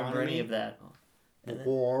don't astronomy. remember any of that.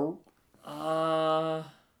 Or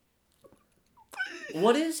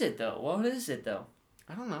What is it though?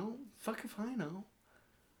 I don't know. Fuck if I know.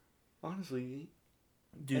 Honestly,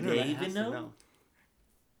 Do internet they has even to know?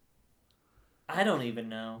 I don't even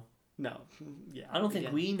know. No. Yeah. I don't think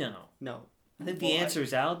yeah. we know. No. I think Well, the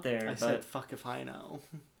answer's out there, I but said fuck if I know.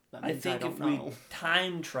 That I means think don't if know. we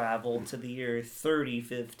time travel to the year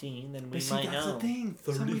 3015, then we But see, might that's know. the thing.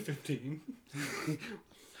 3015.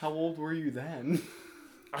 How old were you then?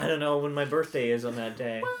 I don't know when my birthday is on that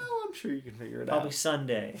day. Well, I'm sure you can figure it Probably out.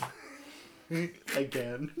 Sunday.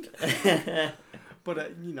 Again. But,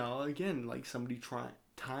 again, like somebody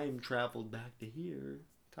time traveled back to here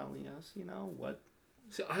telling us, what.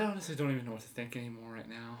 See, I honestly don't even know what to think anymore right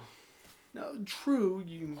now. No, true,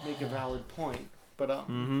 you make a valid point. But,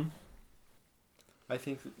 Mm-hmm. I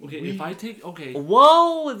think that Okay, if I take... Okay.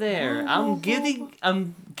 Whoa there! Whoa, I'm whoa.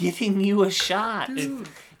 giving you a shot, Dude,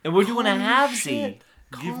 and we're doing a calm your halvesy. shit.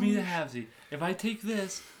 Give me the halvesy. If I take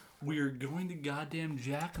this, we're going to goddamn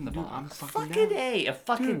Jack in the Dude, Box. I'm fucking Fucking down. a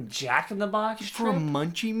fucking Dude, Jack in the Box For a trip.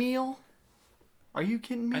 munchie meal? Are you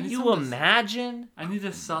kidding me? I need You something to- imagine I need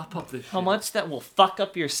to sop up this how shit. much that will fuck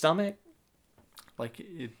up your stomach? Like,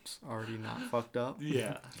 it's already not fucked up?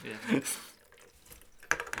 Yeah. Yeah.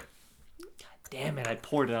 Damn it! I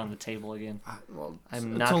poured it on the table again. Well, I'm it's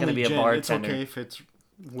not gonna only be a gin. bartender. It's okay if it's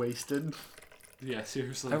wasted. Yeah,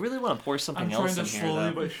 seriously. I really want to pour something I'm else trying in to here, slowly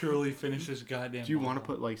though. but surely finish this goddamn Do you want to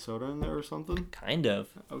bottle. put, like, soda in there or something? Kind of.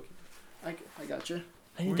 Okay. I got you.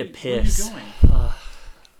 I need Where to you- piss. Where are you going?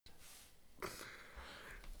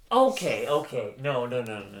 Okay.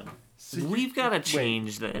 No. We've got to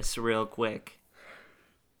change this real quick.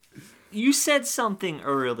 You said something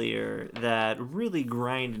earlier that really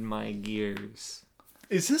grinded my gears.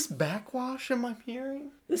 Is this backwash I'm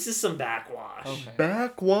hearing? This is some backwash. Okay.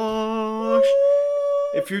 Backwash!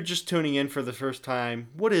 If you're just tuning in for the first time,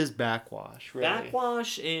 what is backwash, really?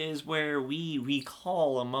 Backwash is where we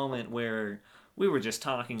recall a moment where we were just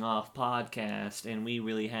talking off podcast and we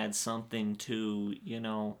really had something to,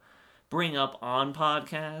 bring up on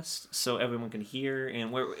podcast so everyone can hear,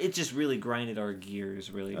 and where it just really grinded our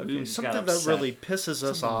gears, really. We just got Something that upset. really pisses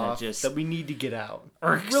us Something that off just that we need to get out.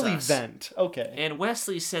 irks Really us. vent. Okay. And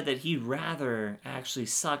Wesley said that he'd rather actually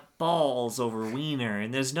suck balls over wiener,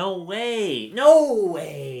 and there's no way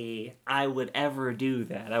I would ever do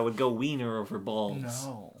that. I would go wiener over balls.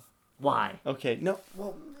 No. Why? Okay, no,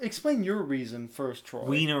 well, explain your reason first, Troy.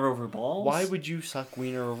 Wiener over balls? Why would you suck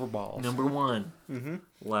wiener over balls? Number one, Mm-hmm.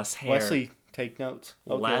 less hair. Wesley, Take notes.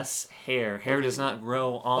 Okay. Less hair. Hair does not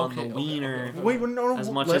grow on the wiener Wait, no, as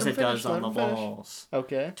much let as him it finish, does on let the him finish. balls.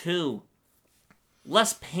 Okay. 2,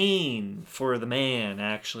 less pain for the man,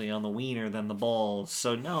 actually, on the wiener than the balls.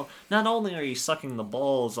 So, no, not only are you sucking the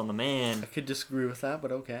balls on the man... I could disagree with that,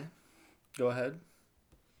 but okay. Go ahead.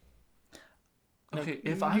 Okay,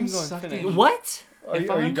 No, if you I'm can go and sucking... finish. What? Are If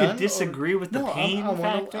you I done, could disagree with the No, pain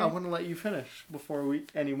factor... I want to let you finish before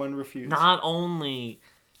anyone refuses. Not only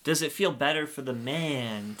does it feel better for the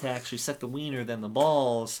man to actually suck the wiener than the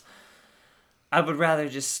balls, I'd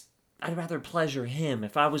rather pleasure him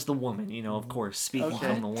if I was the woman, you know, of course, speaking Okay.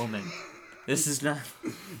 from the woman. This is not...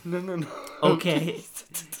 No. Okay.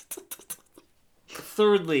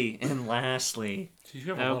 Thirdly and lastly... So you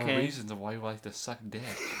have a lot of Okay. reasons of why you like to suck dick.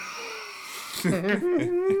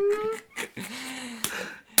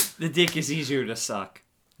 The dick is easier to suck.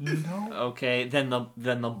 No. Okay, than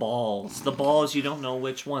the balls. The balls, you don't know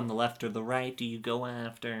which one, the left or the right, do you go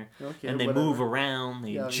after? Okay, And they whatever. move around,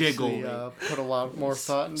 they Yeah, jiggle, obviously, put a lot more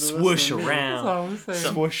thought into swoosh this. around. That's all I'm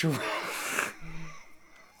saying. Swoosh around.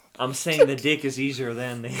 I'm saying the dick is easier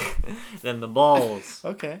than the balls.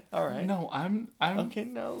 Okay, all right. No, I'm Okay,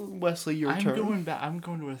 now Wesley, your I'm turn. going back. I'm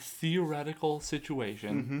going to a theoretical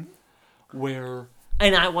situation where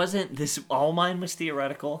And I wasn't. All mine was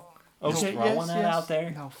theoretical. Just Okay, throwing yes, that yes. out there.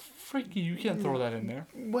 now, freaky, you can't throw that in there.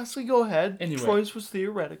 Wesley, go ahead. Anyway. Troy's was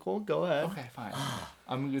theoretical. Go ahead. Okay,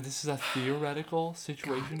 fine. This is a theoretical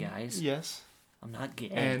situation, Guys, Yes. I'm not gay.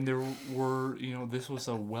 and there were, this was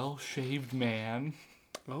a well-shaved man.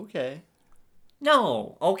 Okay.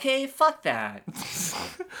 No, okay, fuck that.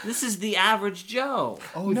 This is the average Joe.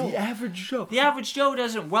 Oh, No. the average Joe. The average Joe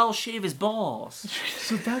doesn't well shave his balls.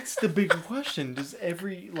 So that's the big question. Does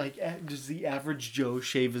does the average Joe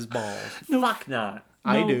shave his balls? Fuck not.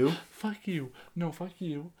 I No, do. Fuck you. No, fuck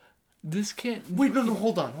you. This can't. Wait, no,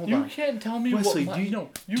 hold on. You can't tell me Wesley, what. do you, no,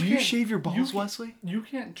 you do you can't- shave your you balls, can't- Wesley? You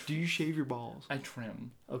can't. Do you shave your balls? I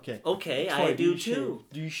trim. Okay. Okay, Troy, I do you shave- too.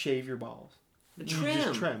 Do you shave your balls? You Trim.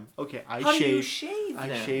 just trim. Okay, I How shave. do you shave I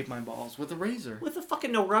them? shave my balls with a razor. With a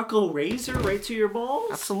fucking Norelco razor right to your balls?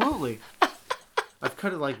 Absolutely. I've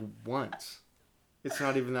cut it like once. It's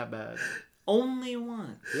not even that bad. Only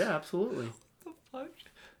one. Yeah, absolutely. Fuck.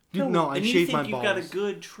 Dude, no, I and you shave think my you've balls. got a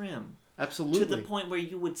good trim. Absolutely. To the point where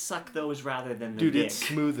you would suck those rather than the Dude, dick. it's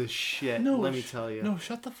smooth as shit. No, let me tell you. No,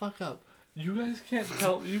 shut the fuck up. You guys can't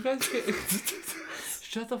tell. You guys can't.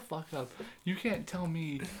 Shut the fuck up. You can't tell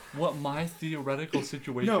me what my theoretical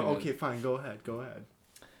situation No, is. okay, fine. Go ahead. Go ahead.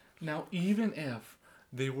 Now, even if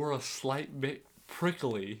they were a slight bit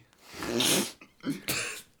prickly,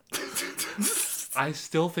 I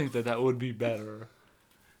still think that would be better.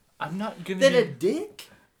 I'm not gonna Then be. a dick?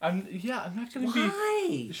 I'm not gonna be.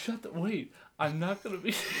 Why? Wait. I'm not gonna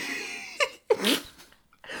be.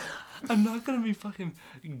 I'm not gonna be fucking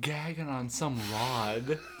gagging on some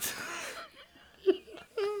rod.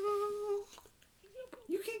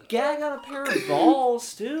 You can gag on a pair of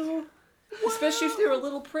balls, too. Especially if they're a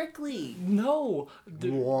little prickly. No.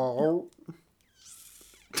 Wow.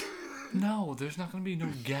 No, there's not gonna be no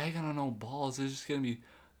gagging on no balls. There's just gonna be.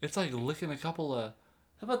 It's like licking a couple of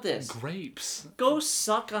How about this? grapes. Go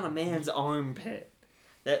suck on a man's armpit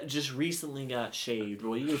that just recently got shaved,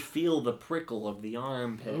 where you feel the prickle of the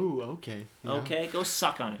armpit. Ooh, okay. Yeah. Okay, go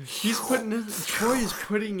suck on it. He's putting it. Troy is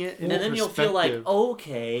putting it in And then you'll feel like, perspective.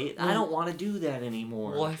 okay, I don't want to do that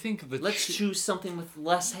anymore. Well, I think Let's choose something with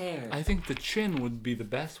less hair. I think the chin would be the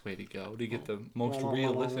best way to go to get the most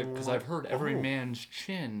realistic. Because I've heard every man's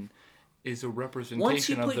chin is a representation Once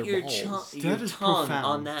you of put their your, balls. your That is tongue profound.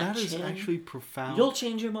 on that is chin, actually profound. you'll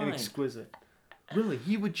change your and mind. exquisite. Really,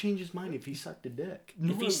 he would change his mind if he sucked a dick.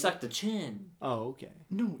 If he sucked the chin, Oh, okay.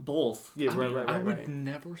 No, both. Yeah, I right, mean, right, I right, would right.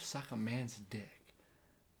 never suck a man's dick.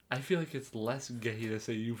 I feel like it's less gay to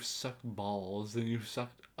say you've sucked balls than you've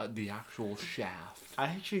sucked the actual shaft. I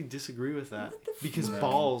actually disagree with that because No.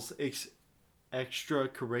 balls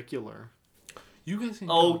extracurricular. You guys can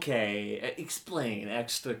Okay, explain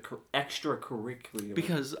extracurricular.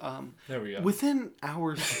 Because There we go. within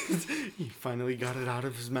our he finally got it out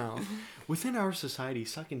of his mouth. Within our society,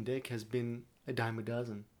 sucking dick has been a dime a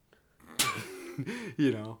dozen.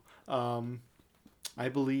 You know, I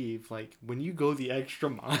believe like when you go the extra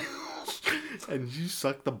mile and you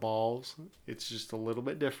suck the balls, it's just a little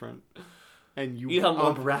bit different. And you have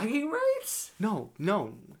more bragging rights? No,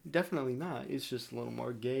 definitely not. It's just a little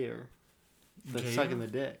more gayer than Gayer? sucking the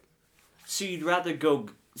dick. So you'd rather go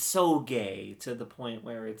so gay to the point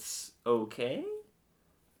where it's okay?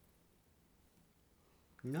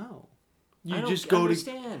 No. I You don't just go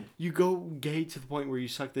understand. you go gay to the point where you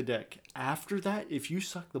suck the dick. After that, if you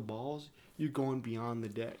suck the balls, you're going beyond the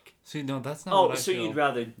dick. See, no, that's not Oh, what I so feel. you'd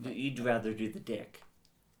rather do the dick.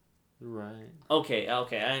 Right. Okay, I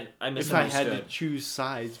If I misunderstood. had to choose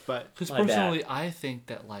sides, but Because My bad. personally, I think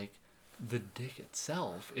that, like, the dick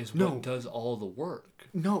itself is No. what does all the work.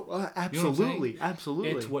 no, absolutely,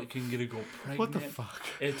 absolutely. It's what can get a girl pregnant. What the fuck?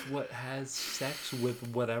 It's what has sex with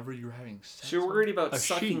whatever you're having sex So you're worried about A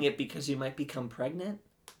sucking sheep. it because you might become pregnant?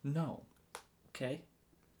 with. No. Okay.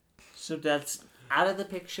 So that's out of the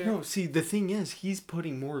picture. No, see, the thing is, he's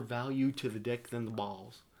putting more value to the dick than the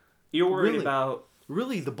balls. You're worried Really? about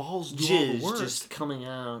Really, the balls do all the jizz work. just coming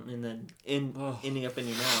out and then Ugh. ending up in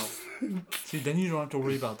your mouth. See, then you don't have to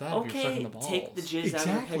worry about that if you're sucking Okay, the balls. take the jizz out of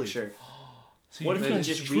Exactly. the picture. See, What if he guys-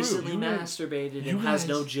 just true. recently You guys- masturbated you and has guys-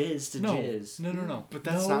 no jizz to no, jizz? No. But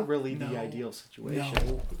that's No, not really the no, ideal situation.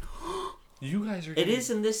 No. You guys are. It is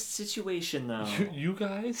in this situation though. You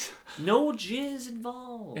guys No jizz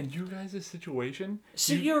involved. and you guys' situation.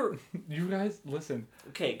 So you, you're You guys listen.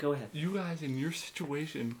 okay. Go ahead. You guys in your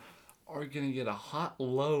situation are gonna get a hot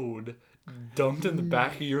load dumped in the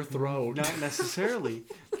back of your throat. Not necessarily,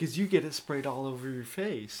 because you get it sprayed all over your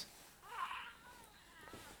face.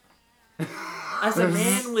 As a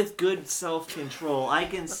man with good self-control, I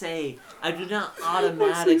can say I do not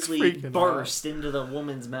automatically freaking out. burst into the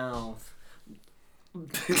woman's mouth.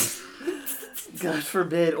 God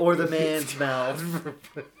forbid, or the man's mouth.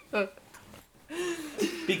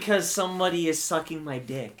 Because somebody is sucking my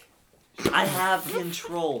dick. I have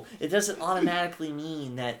control. It doesn't automatically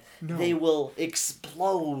mean that No. they will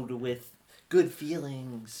explode with good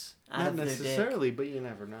feelings out Not of their dick. necessarily, but you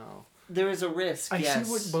never know. There is a risk, I yes.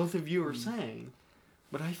 see what both of you are saying,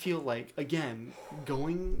 but I feel like, again,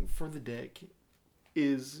 going for the dick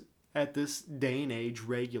is, at this day and age,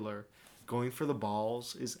 regular. Going for the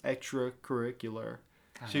balls is extracurricular.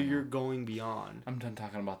 So you're going beyond. I'm done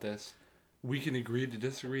talking about this. We can agree to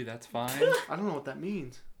disagree. That's fine. I don't know what that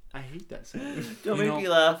means. I hate that saying. Don't You make know- me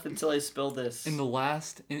laugh until I spill this. In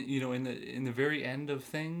the very end of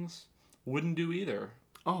things, wouldn't do either.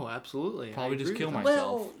 Oh, absolutely. I Probably just agree kill with that.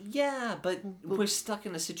 myself. Well, yeah, but we're stuck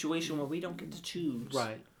in a situation where we don't get to choose.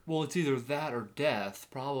 Right. Well, it's either that or death.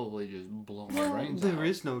 Probably just blow my brains out. There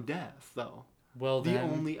is no death, though. Well, The then,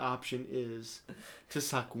 only option is to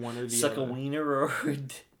suck one or the Suck other. a wiener or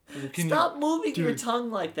Can stop moving your Dude. tongue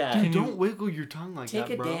like that. Dude, Can you- don't wiggle your tongue like Take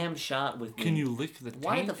that, a bro. damn shot with me. Can you lick the taint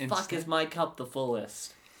Why the fuck instead? is my cup the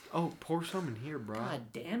fullest? Oh, pour some in here, bro.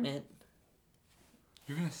 God damn it.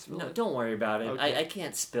 You're gonna spill No, it. don't worry about it. Okay. I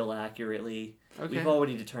can't spill accurately. Okay. We've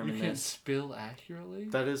already You determined can't this. spill accurately.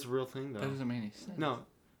 That is a real thing, though. That doesn't make any sense. No,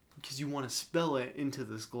 because you want to spill it into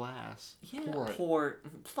this glass. Yeah, Pour it. pour.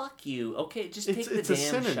 Fuck you. Okay, just It's- take it's the a damn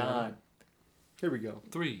synonym. shot. Here we go.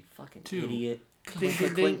 3. Fucking 2. idiot. Clink,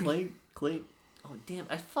 Clink, clink, clink, clink, clink. Oh, damn.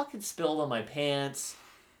 I fucking spilled on my pants.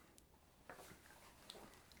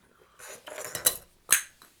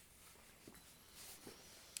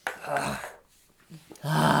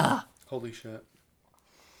 Holy shit.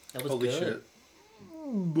 That was Holy good.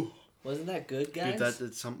 shit. Wasn't that good, guys? Dude, that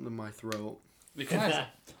did something to my throat. It kind of,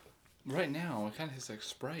 right now, it kind of tastes like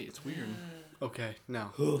Sprite. It's weird. Okay,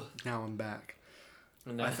 now I'm back.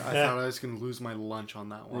 No. I thought I was going to lose my lunch on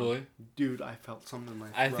that one. Really? Dude, I felt something in my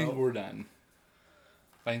throat. I think we're done.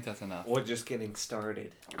 I think that's enough. We're just getting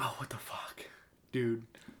started. Oh, what the fuck? Dude,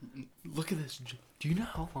 look at this. Do you know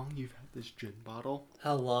how long you've had this gin bottle?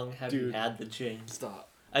 How long have you Dude. had the gin? Stop.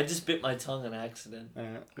 I just bit my tongue on accident.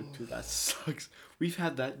 Dude, that sucks. We've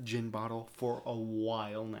had that gin bottle for a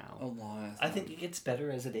while now. A long. I think it gets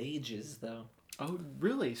better as it ages, though. Oh,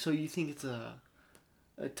 really? So you think it's a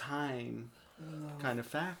time kind of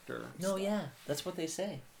factor? No, yeah, that's what they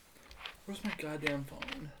say. Where's my goddamn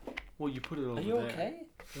phone? Well, you put it over Are you there. okay?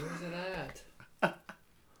 Where's it at?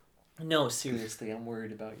 No, seriously, I'm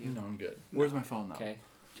worried about you. No, I'm good. Where's my phone now? Okay.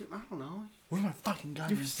 Dude, I don't know. Where's my fucking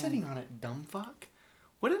goddamn You're phone? sitting on it, dumb fuck.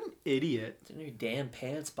 What an idiot. It's in your damn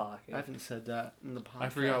pants pocket. I haven't said that in the podcast. I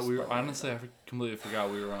forgot we were. but- Honestly, completely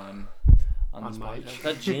forgot we were on this mic. podcast.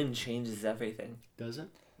 That gin changes everything. Does it?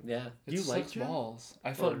 Yeah. It You like sucks gin? balls.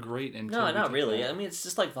 I felt Or- great until No, we not took really. that. I mean, it's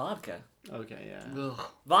just like vodka. Okay, yeah. Ugh.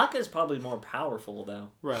 Vodka is probably more powerful, though.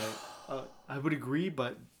 Right. I would agree,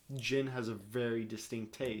 but gin has a very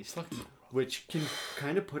distinct taste, Fucking. which can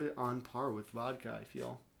kind of put it on par with vodka, I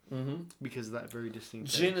feel, Mm-hmm. because of that very distinct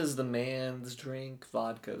Gin taste. is the man's drink.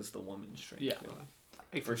 Vodka is the woman's drink. Yeah.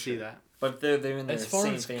 I can for see sure. that. But they're in the As far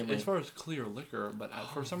same as family. as far as clear liquor, but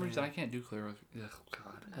for some reason I can't do clear liquor. Ugh,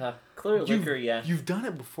 God. Clear You've- liquor, yeah. You've done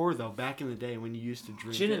it before, though, back in the day when you used to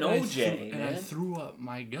drink Gin it. and I OJ, threw- I man. threw up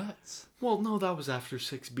my guts. Well, no, that was after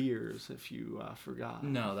 6 beers, if you forgot.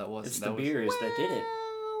 No, that wasn't. It's that the was, beers that did it.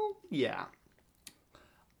 Well, yeah.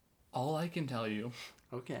 All I can tell you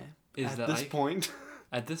Okay. is At that this point.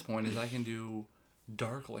 at this point is I can do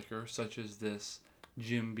dark liquor such as this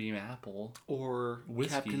Jim Beam Apple Or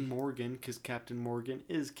Whiskey. Captain Morgan, because Captain Morgan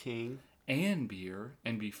is king. and beer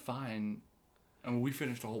and be fine. I mean, we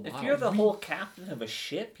finished a whole If bottle. you're the whole captain of a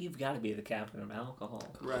ship, you've got to be the captain of alcohol.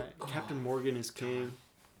 Right. Captain Morgan is king.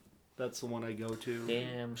 That's the one I go to.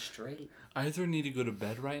 Damn straight. I either need to go to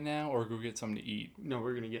bed right now or go get something to eat. No,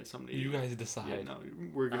 we're gonna get something to eat. You guys decide. Yeah, no,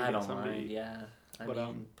 we're gonna I get don't something to mind. eat. Yeah. I But,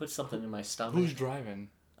 mean, put something in my stomach. Who's driving?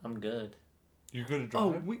 I'm good. You're good to drive? Oh,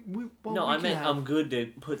 well, No, we I can meant have- I'm good to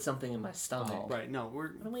put something in my stomach. Oh. Right, no,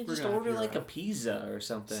 we're. Why don't we we're just gonna have order your, like a pizza or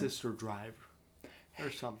something? sister drive, or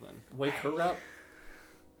something. Wake her up.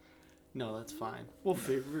 No, that's fine. We'll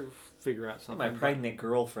figure out Get something. my but- pregnant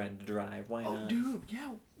girlfriend to drive. Why Oh, not? dude,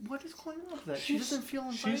 yeah. What is going on with that? She She's- doesn't feel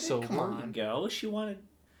invited. she's so Come There on. you go. She wanted.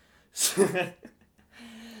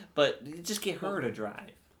 But just get her to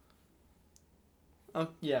drive. Oh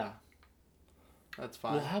yeah. That's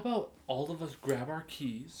fine. Well, how about all of us grab our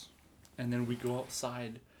keys and then we go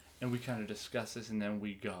outside and we kind of discuss this and then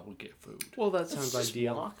we go get food. Well, that Let's sounds just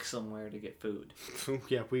ideal. walk somewhere to get food.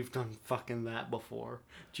 Yeah, we've done fucking that before.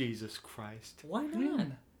 Jesus Christ. Why not?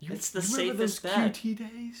 Man, It's the you remember safest those bet. QT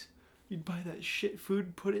days? You'd buy that shit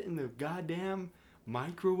food, put it in the goddamn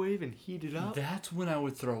microwave, and heat it up. That's when I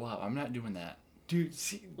would throw up. I'm not doing that. Dude,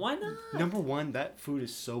 see, Why not? number one, that food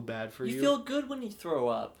is so bad for you. You feel good when you throw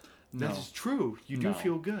up. No. That is true. You do No.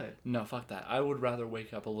 feel good. No, fuck that. I would rather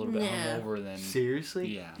wake up a little bit Nah. hungover than...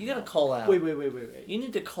 Seriously? Yeah. You gotta call out. Wait. You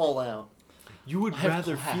need to call out. You would I have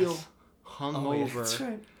rather class. feel Oh, yeah, hungover that's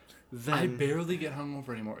right. than I barely get hungover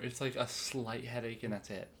anymore. It's like a slight headache and that's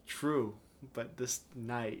it. true. But this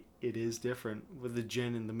night, it is different with the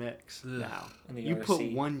gin in the mix. Ugh. Now, And the you RC.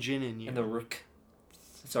 put one gin in you. And the rook.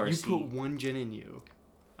 It's You RC. put one gin in you.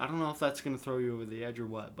 I don't know if that's gonna throw you over the edge or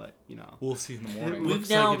what, but you know. We'll see in the It morning. looks We've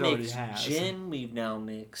now like it already mixed has. gin. We've now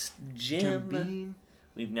mixed Jim Jim. Beam.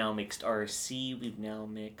 We've now mixed RC. We've now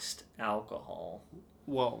mixed alcohol.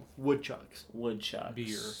 Well, woodchucks. Woodchucks.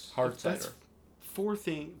 Beer. Hard That's cider. four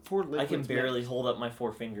liquids. I can barely mixed. hold up my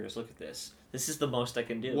 4 fingers. Look at this. This is the most I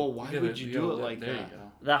can do. Well, why would you do it like there that? You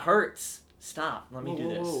go. That hurts. Stop. Let me Whoa, do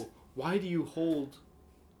whoa, this. whoa. Why do you hold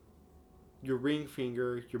your ring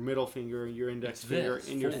finger, your middle finger, your index It's finger, this,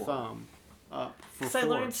 and your 4. thumb up for Because 4? I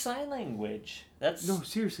learned sign language. That's No,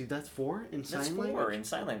 seriously, that's 4 in that's sign 4 language. in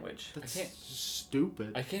sign language. That's I can't-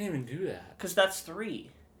 stupid. I can't even do that. Because that's 3.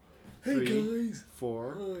 3,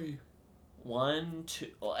 4. 1, 2.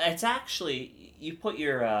 Well, it's actually you put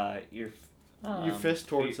your fist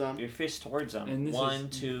towards them. Your fist towards them. And this 1,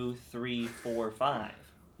 is- 2, 3, 4, 5.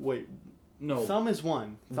 Wait, No. thumb is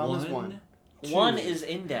 1. Thumb is 1. 2. 1 is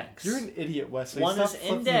index. You're an idiot, Wesley. 1 Stop is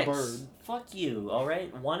flipping index. the bird. Fuck you. All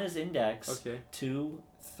right. 1 is index. Okay. 2,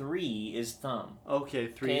 3 is thumb. Okay,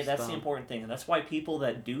 3 Okay, is that's thumb. the important thing, and that's why people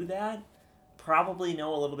that do that probably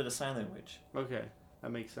know a little bit of sign language Okay,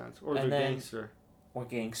 that makes sense. Or And they're then- gangster. or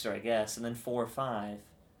gangster, I guess. And then 4, 5.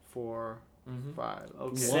 4, Mm-hmm. 5.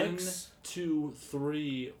 Okay. 6. 1, 2,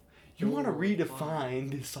 3. You want to 4, redefine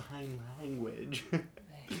the sign language.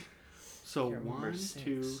 So Can't remember 1, 6.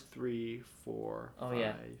 2, 3, 4, Oh, 5.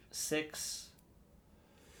 yeah. 6.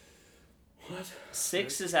 What?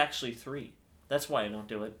 6 is actually 3. That's why I don't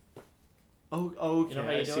do it. Oh, okay. You know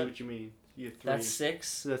how you I do see it? what you mean. You have 3, That's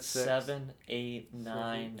 6, That's 6. 7, 8,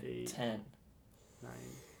 9, 8. 10. 9.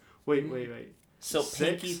 Wait. So 6.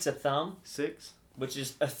 pinky to thumb, 6. which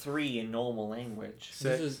is a 3 in normal language.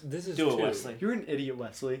 6. This is Do it, 2. Wesley. You're an idiot,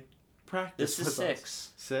 Wesley. Practice. This is with us.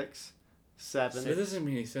 6. 6. 7. That doesn't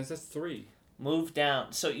make any sense. That's 3. Move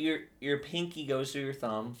down. So your pinky goes to your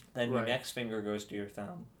thumb, then your Right. next finger goes to your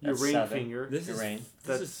thumb. Your That's ring 7. finger. This Your is ring. This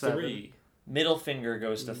That's is 7. 3. Middle finger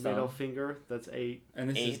goes to Middle thumb. finger. That's 8. And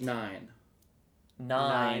this 8. is 9.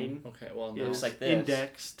 9. Okay, well, no. Looks Is like this.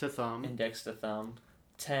 index to thumb. Index to thumb.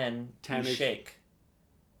 10. 10 you is- shake.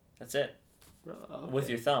 That's it. Okay. With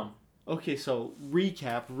your thumb. Okay, so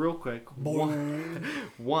recap real quick. Boing.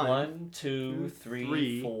 1, 2, 3,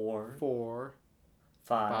 3, 4, 4,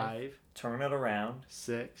 5. 5, Turn it around.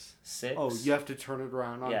 6. 6. Oh, you have to turn it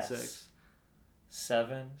around on Yes. 6.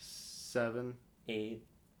 7, 7. 8.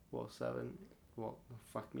 Well, 7. Well,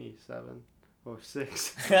 fuck me. 7. Or 6.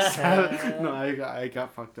 7. No, I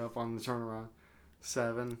got fucked up on the turnaround.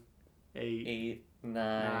 7, 8, 8, 9,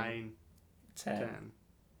 9, 10. 10.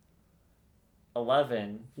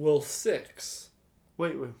 11. Well, 6.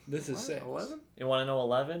 Wait. This is What? 6. 11? You want to know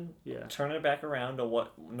 11? Yeah. Turn it back around to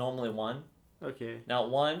what normally 1. Okay. Now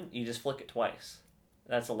 1, you just flick it twice.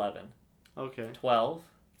 That's 11. Okay. 12,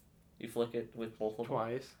 you flick it with both of them.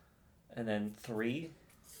 Twice. And then 3,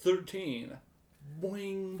 13.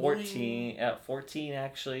 Boing, 14. 14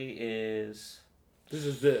 actually is. This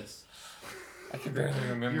is this. I can barely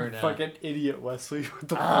remember You're a now. fucking idiot, Wesley. What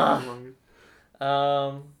the fuck is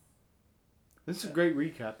wrong? This is a great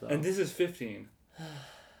recap, though. And this is 15.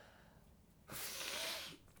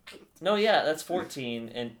 No, yeah, that's 14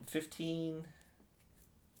 and 15.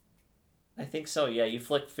 I think so. Yeah, you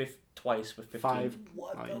flick twice with 15. 5.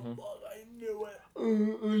 What the fuck? I knew it.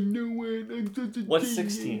 I know it. I'm such a What's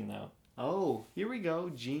genius. 16 though? Oh, here we go.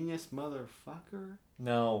 Genius motherfucker.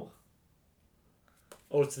 No.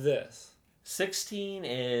 Oh, it's this. 16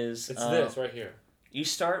 is. It's this right here. You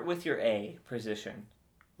start with your A position.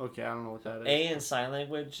 Okay, I don't know what that is. A in sign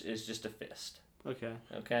language is just a fist. Okay.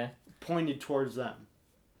 Okay. Pointed towards them.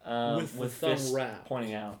 With the thumb fist wrapped.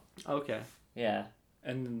 pointing out. Okay. Yeah.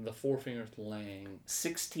 And then the forefingers laying.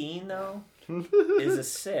 16 though is a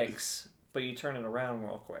 6, but you turn it around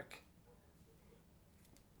real quick.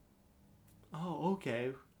 Oh,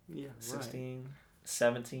 okay. Yeah, 16,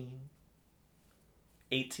 17,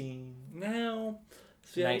 18. Now,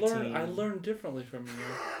 see, 19. I learned differently from you.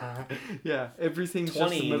 right. Yeah, everything's 20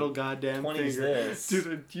 just the middle goddamn 20 is finger. this.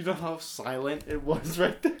 Dude, do you know how silent it was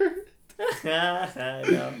right there? I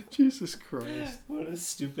know. Jesus Christ. What a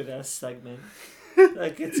stupid ass segment.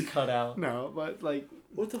 That gets cut out. No, but like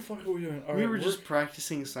What the fuck are we doing? All we right, were we're- just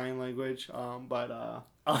practicing sign language, but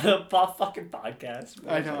On a fucking podcast.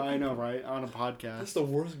 I know, right? On a podcast. That's the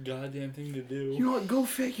worst goddamn thing to do. You know what? Go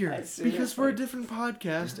figure. I see Because it. we're a different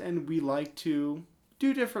podcast and we like to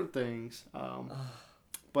do different things.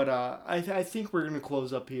 But I think we're gonna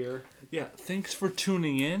close up here. Yeah, thanks for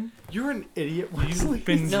tuning in. You're an idiot, Wesley. You've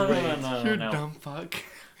been No, great. You're a no. dumb fuck.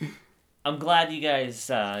 I'm glad you guys,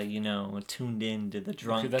 tuned in to the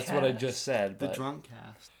drunk. Okay, that's what I cast. just said. The But drunk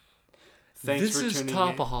cast. Thanks this for is tuning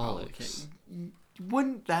Topaholics. in. Okay.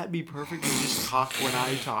 Wouldn't that be perfect to just talk when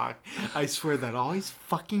I talk? I swear that always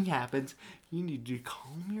fucking happens. You need to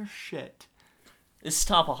calm your shit. This is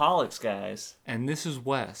Topaholics, guys. And this is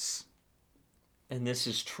Wes. And this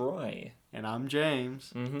is Troy. And I'm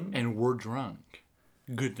James. Mm-hmm. And we're drunk.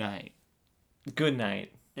 Good night. Good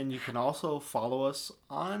night. And you can also follow us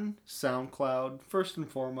on SoundCloud, first and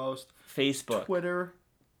foremost, Facebook. Twitter,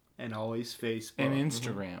 and always Facebook. And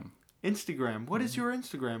Instagram. Instagram. What is your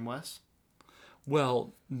Instagram, Wes?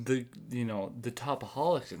 Well, the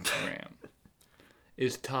Topaholics Instagram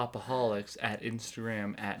is Topaholics at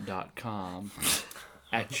Instagram@.com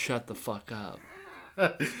at shut the fuck up.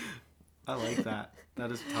 I like that.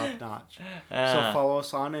 That is top notch. So Ah. follow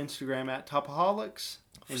us on Instagram at Topaholics,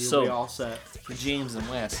 and you'll So- be all set. For James and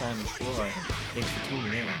Wes, I'm Troy. Thanks for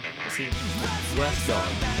tuning in. We'll see you next time. Wes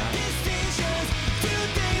Dog.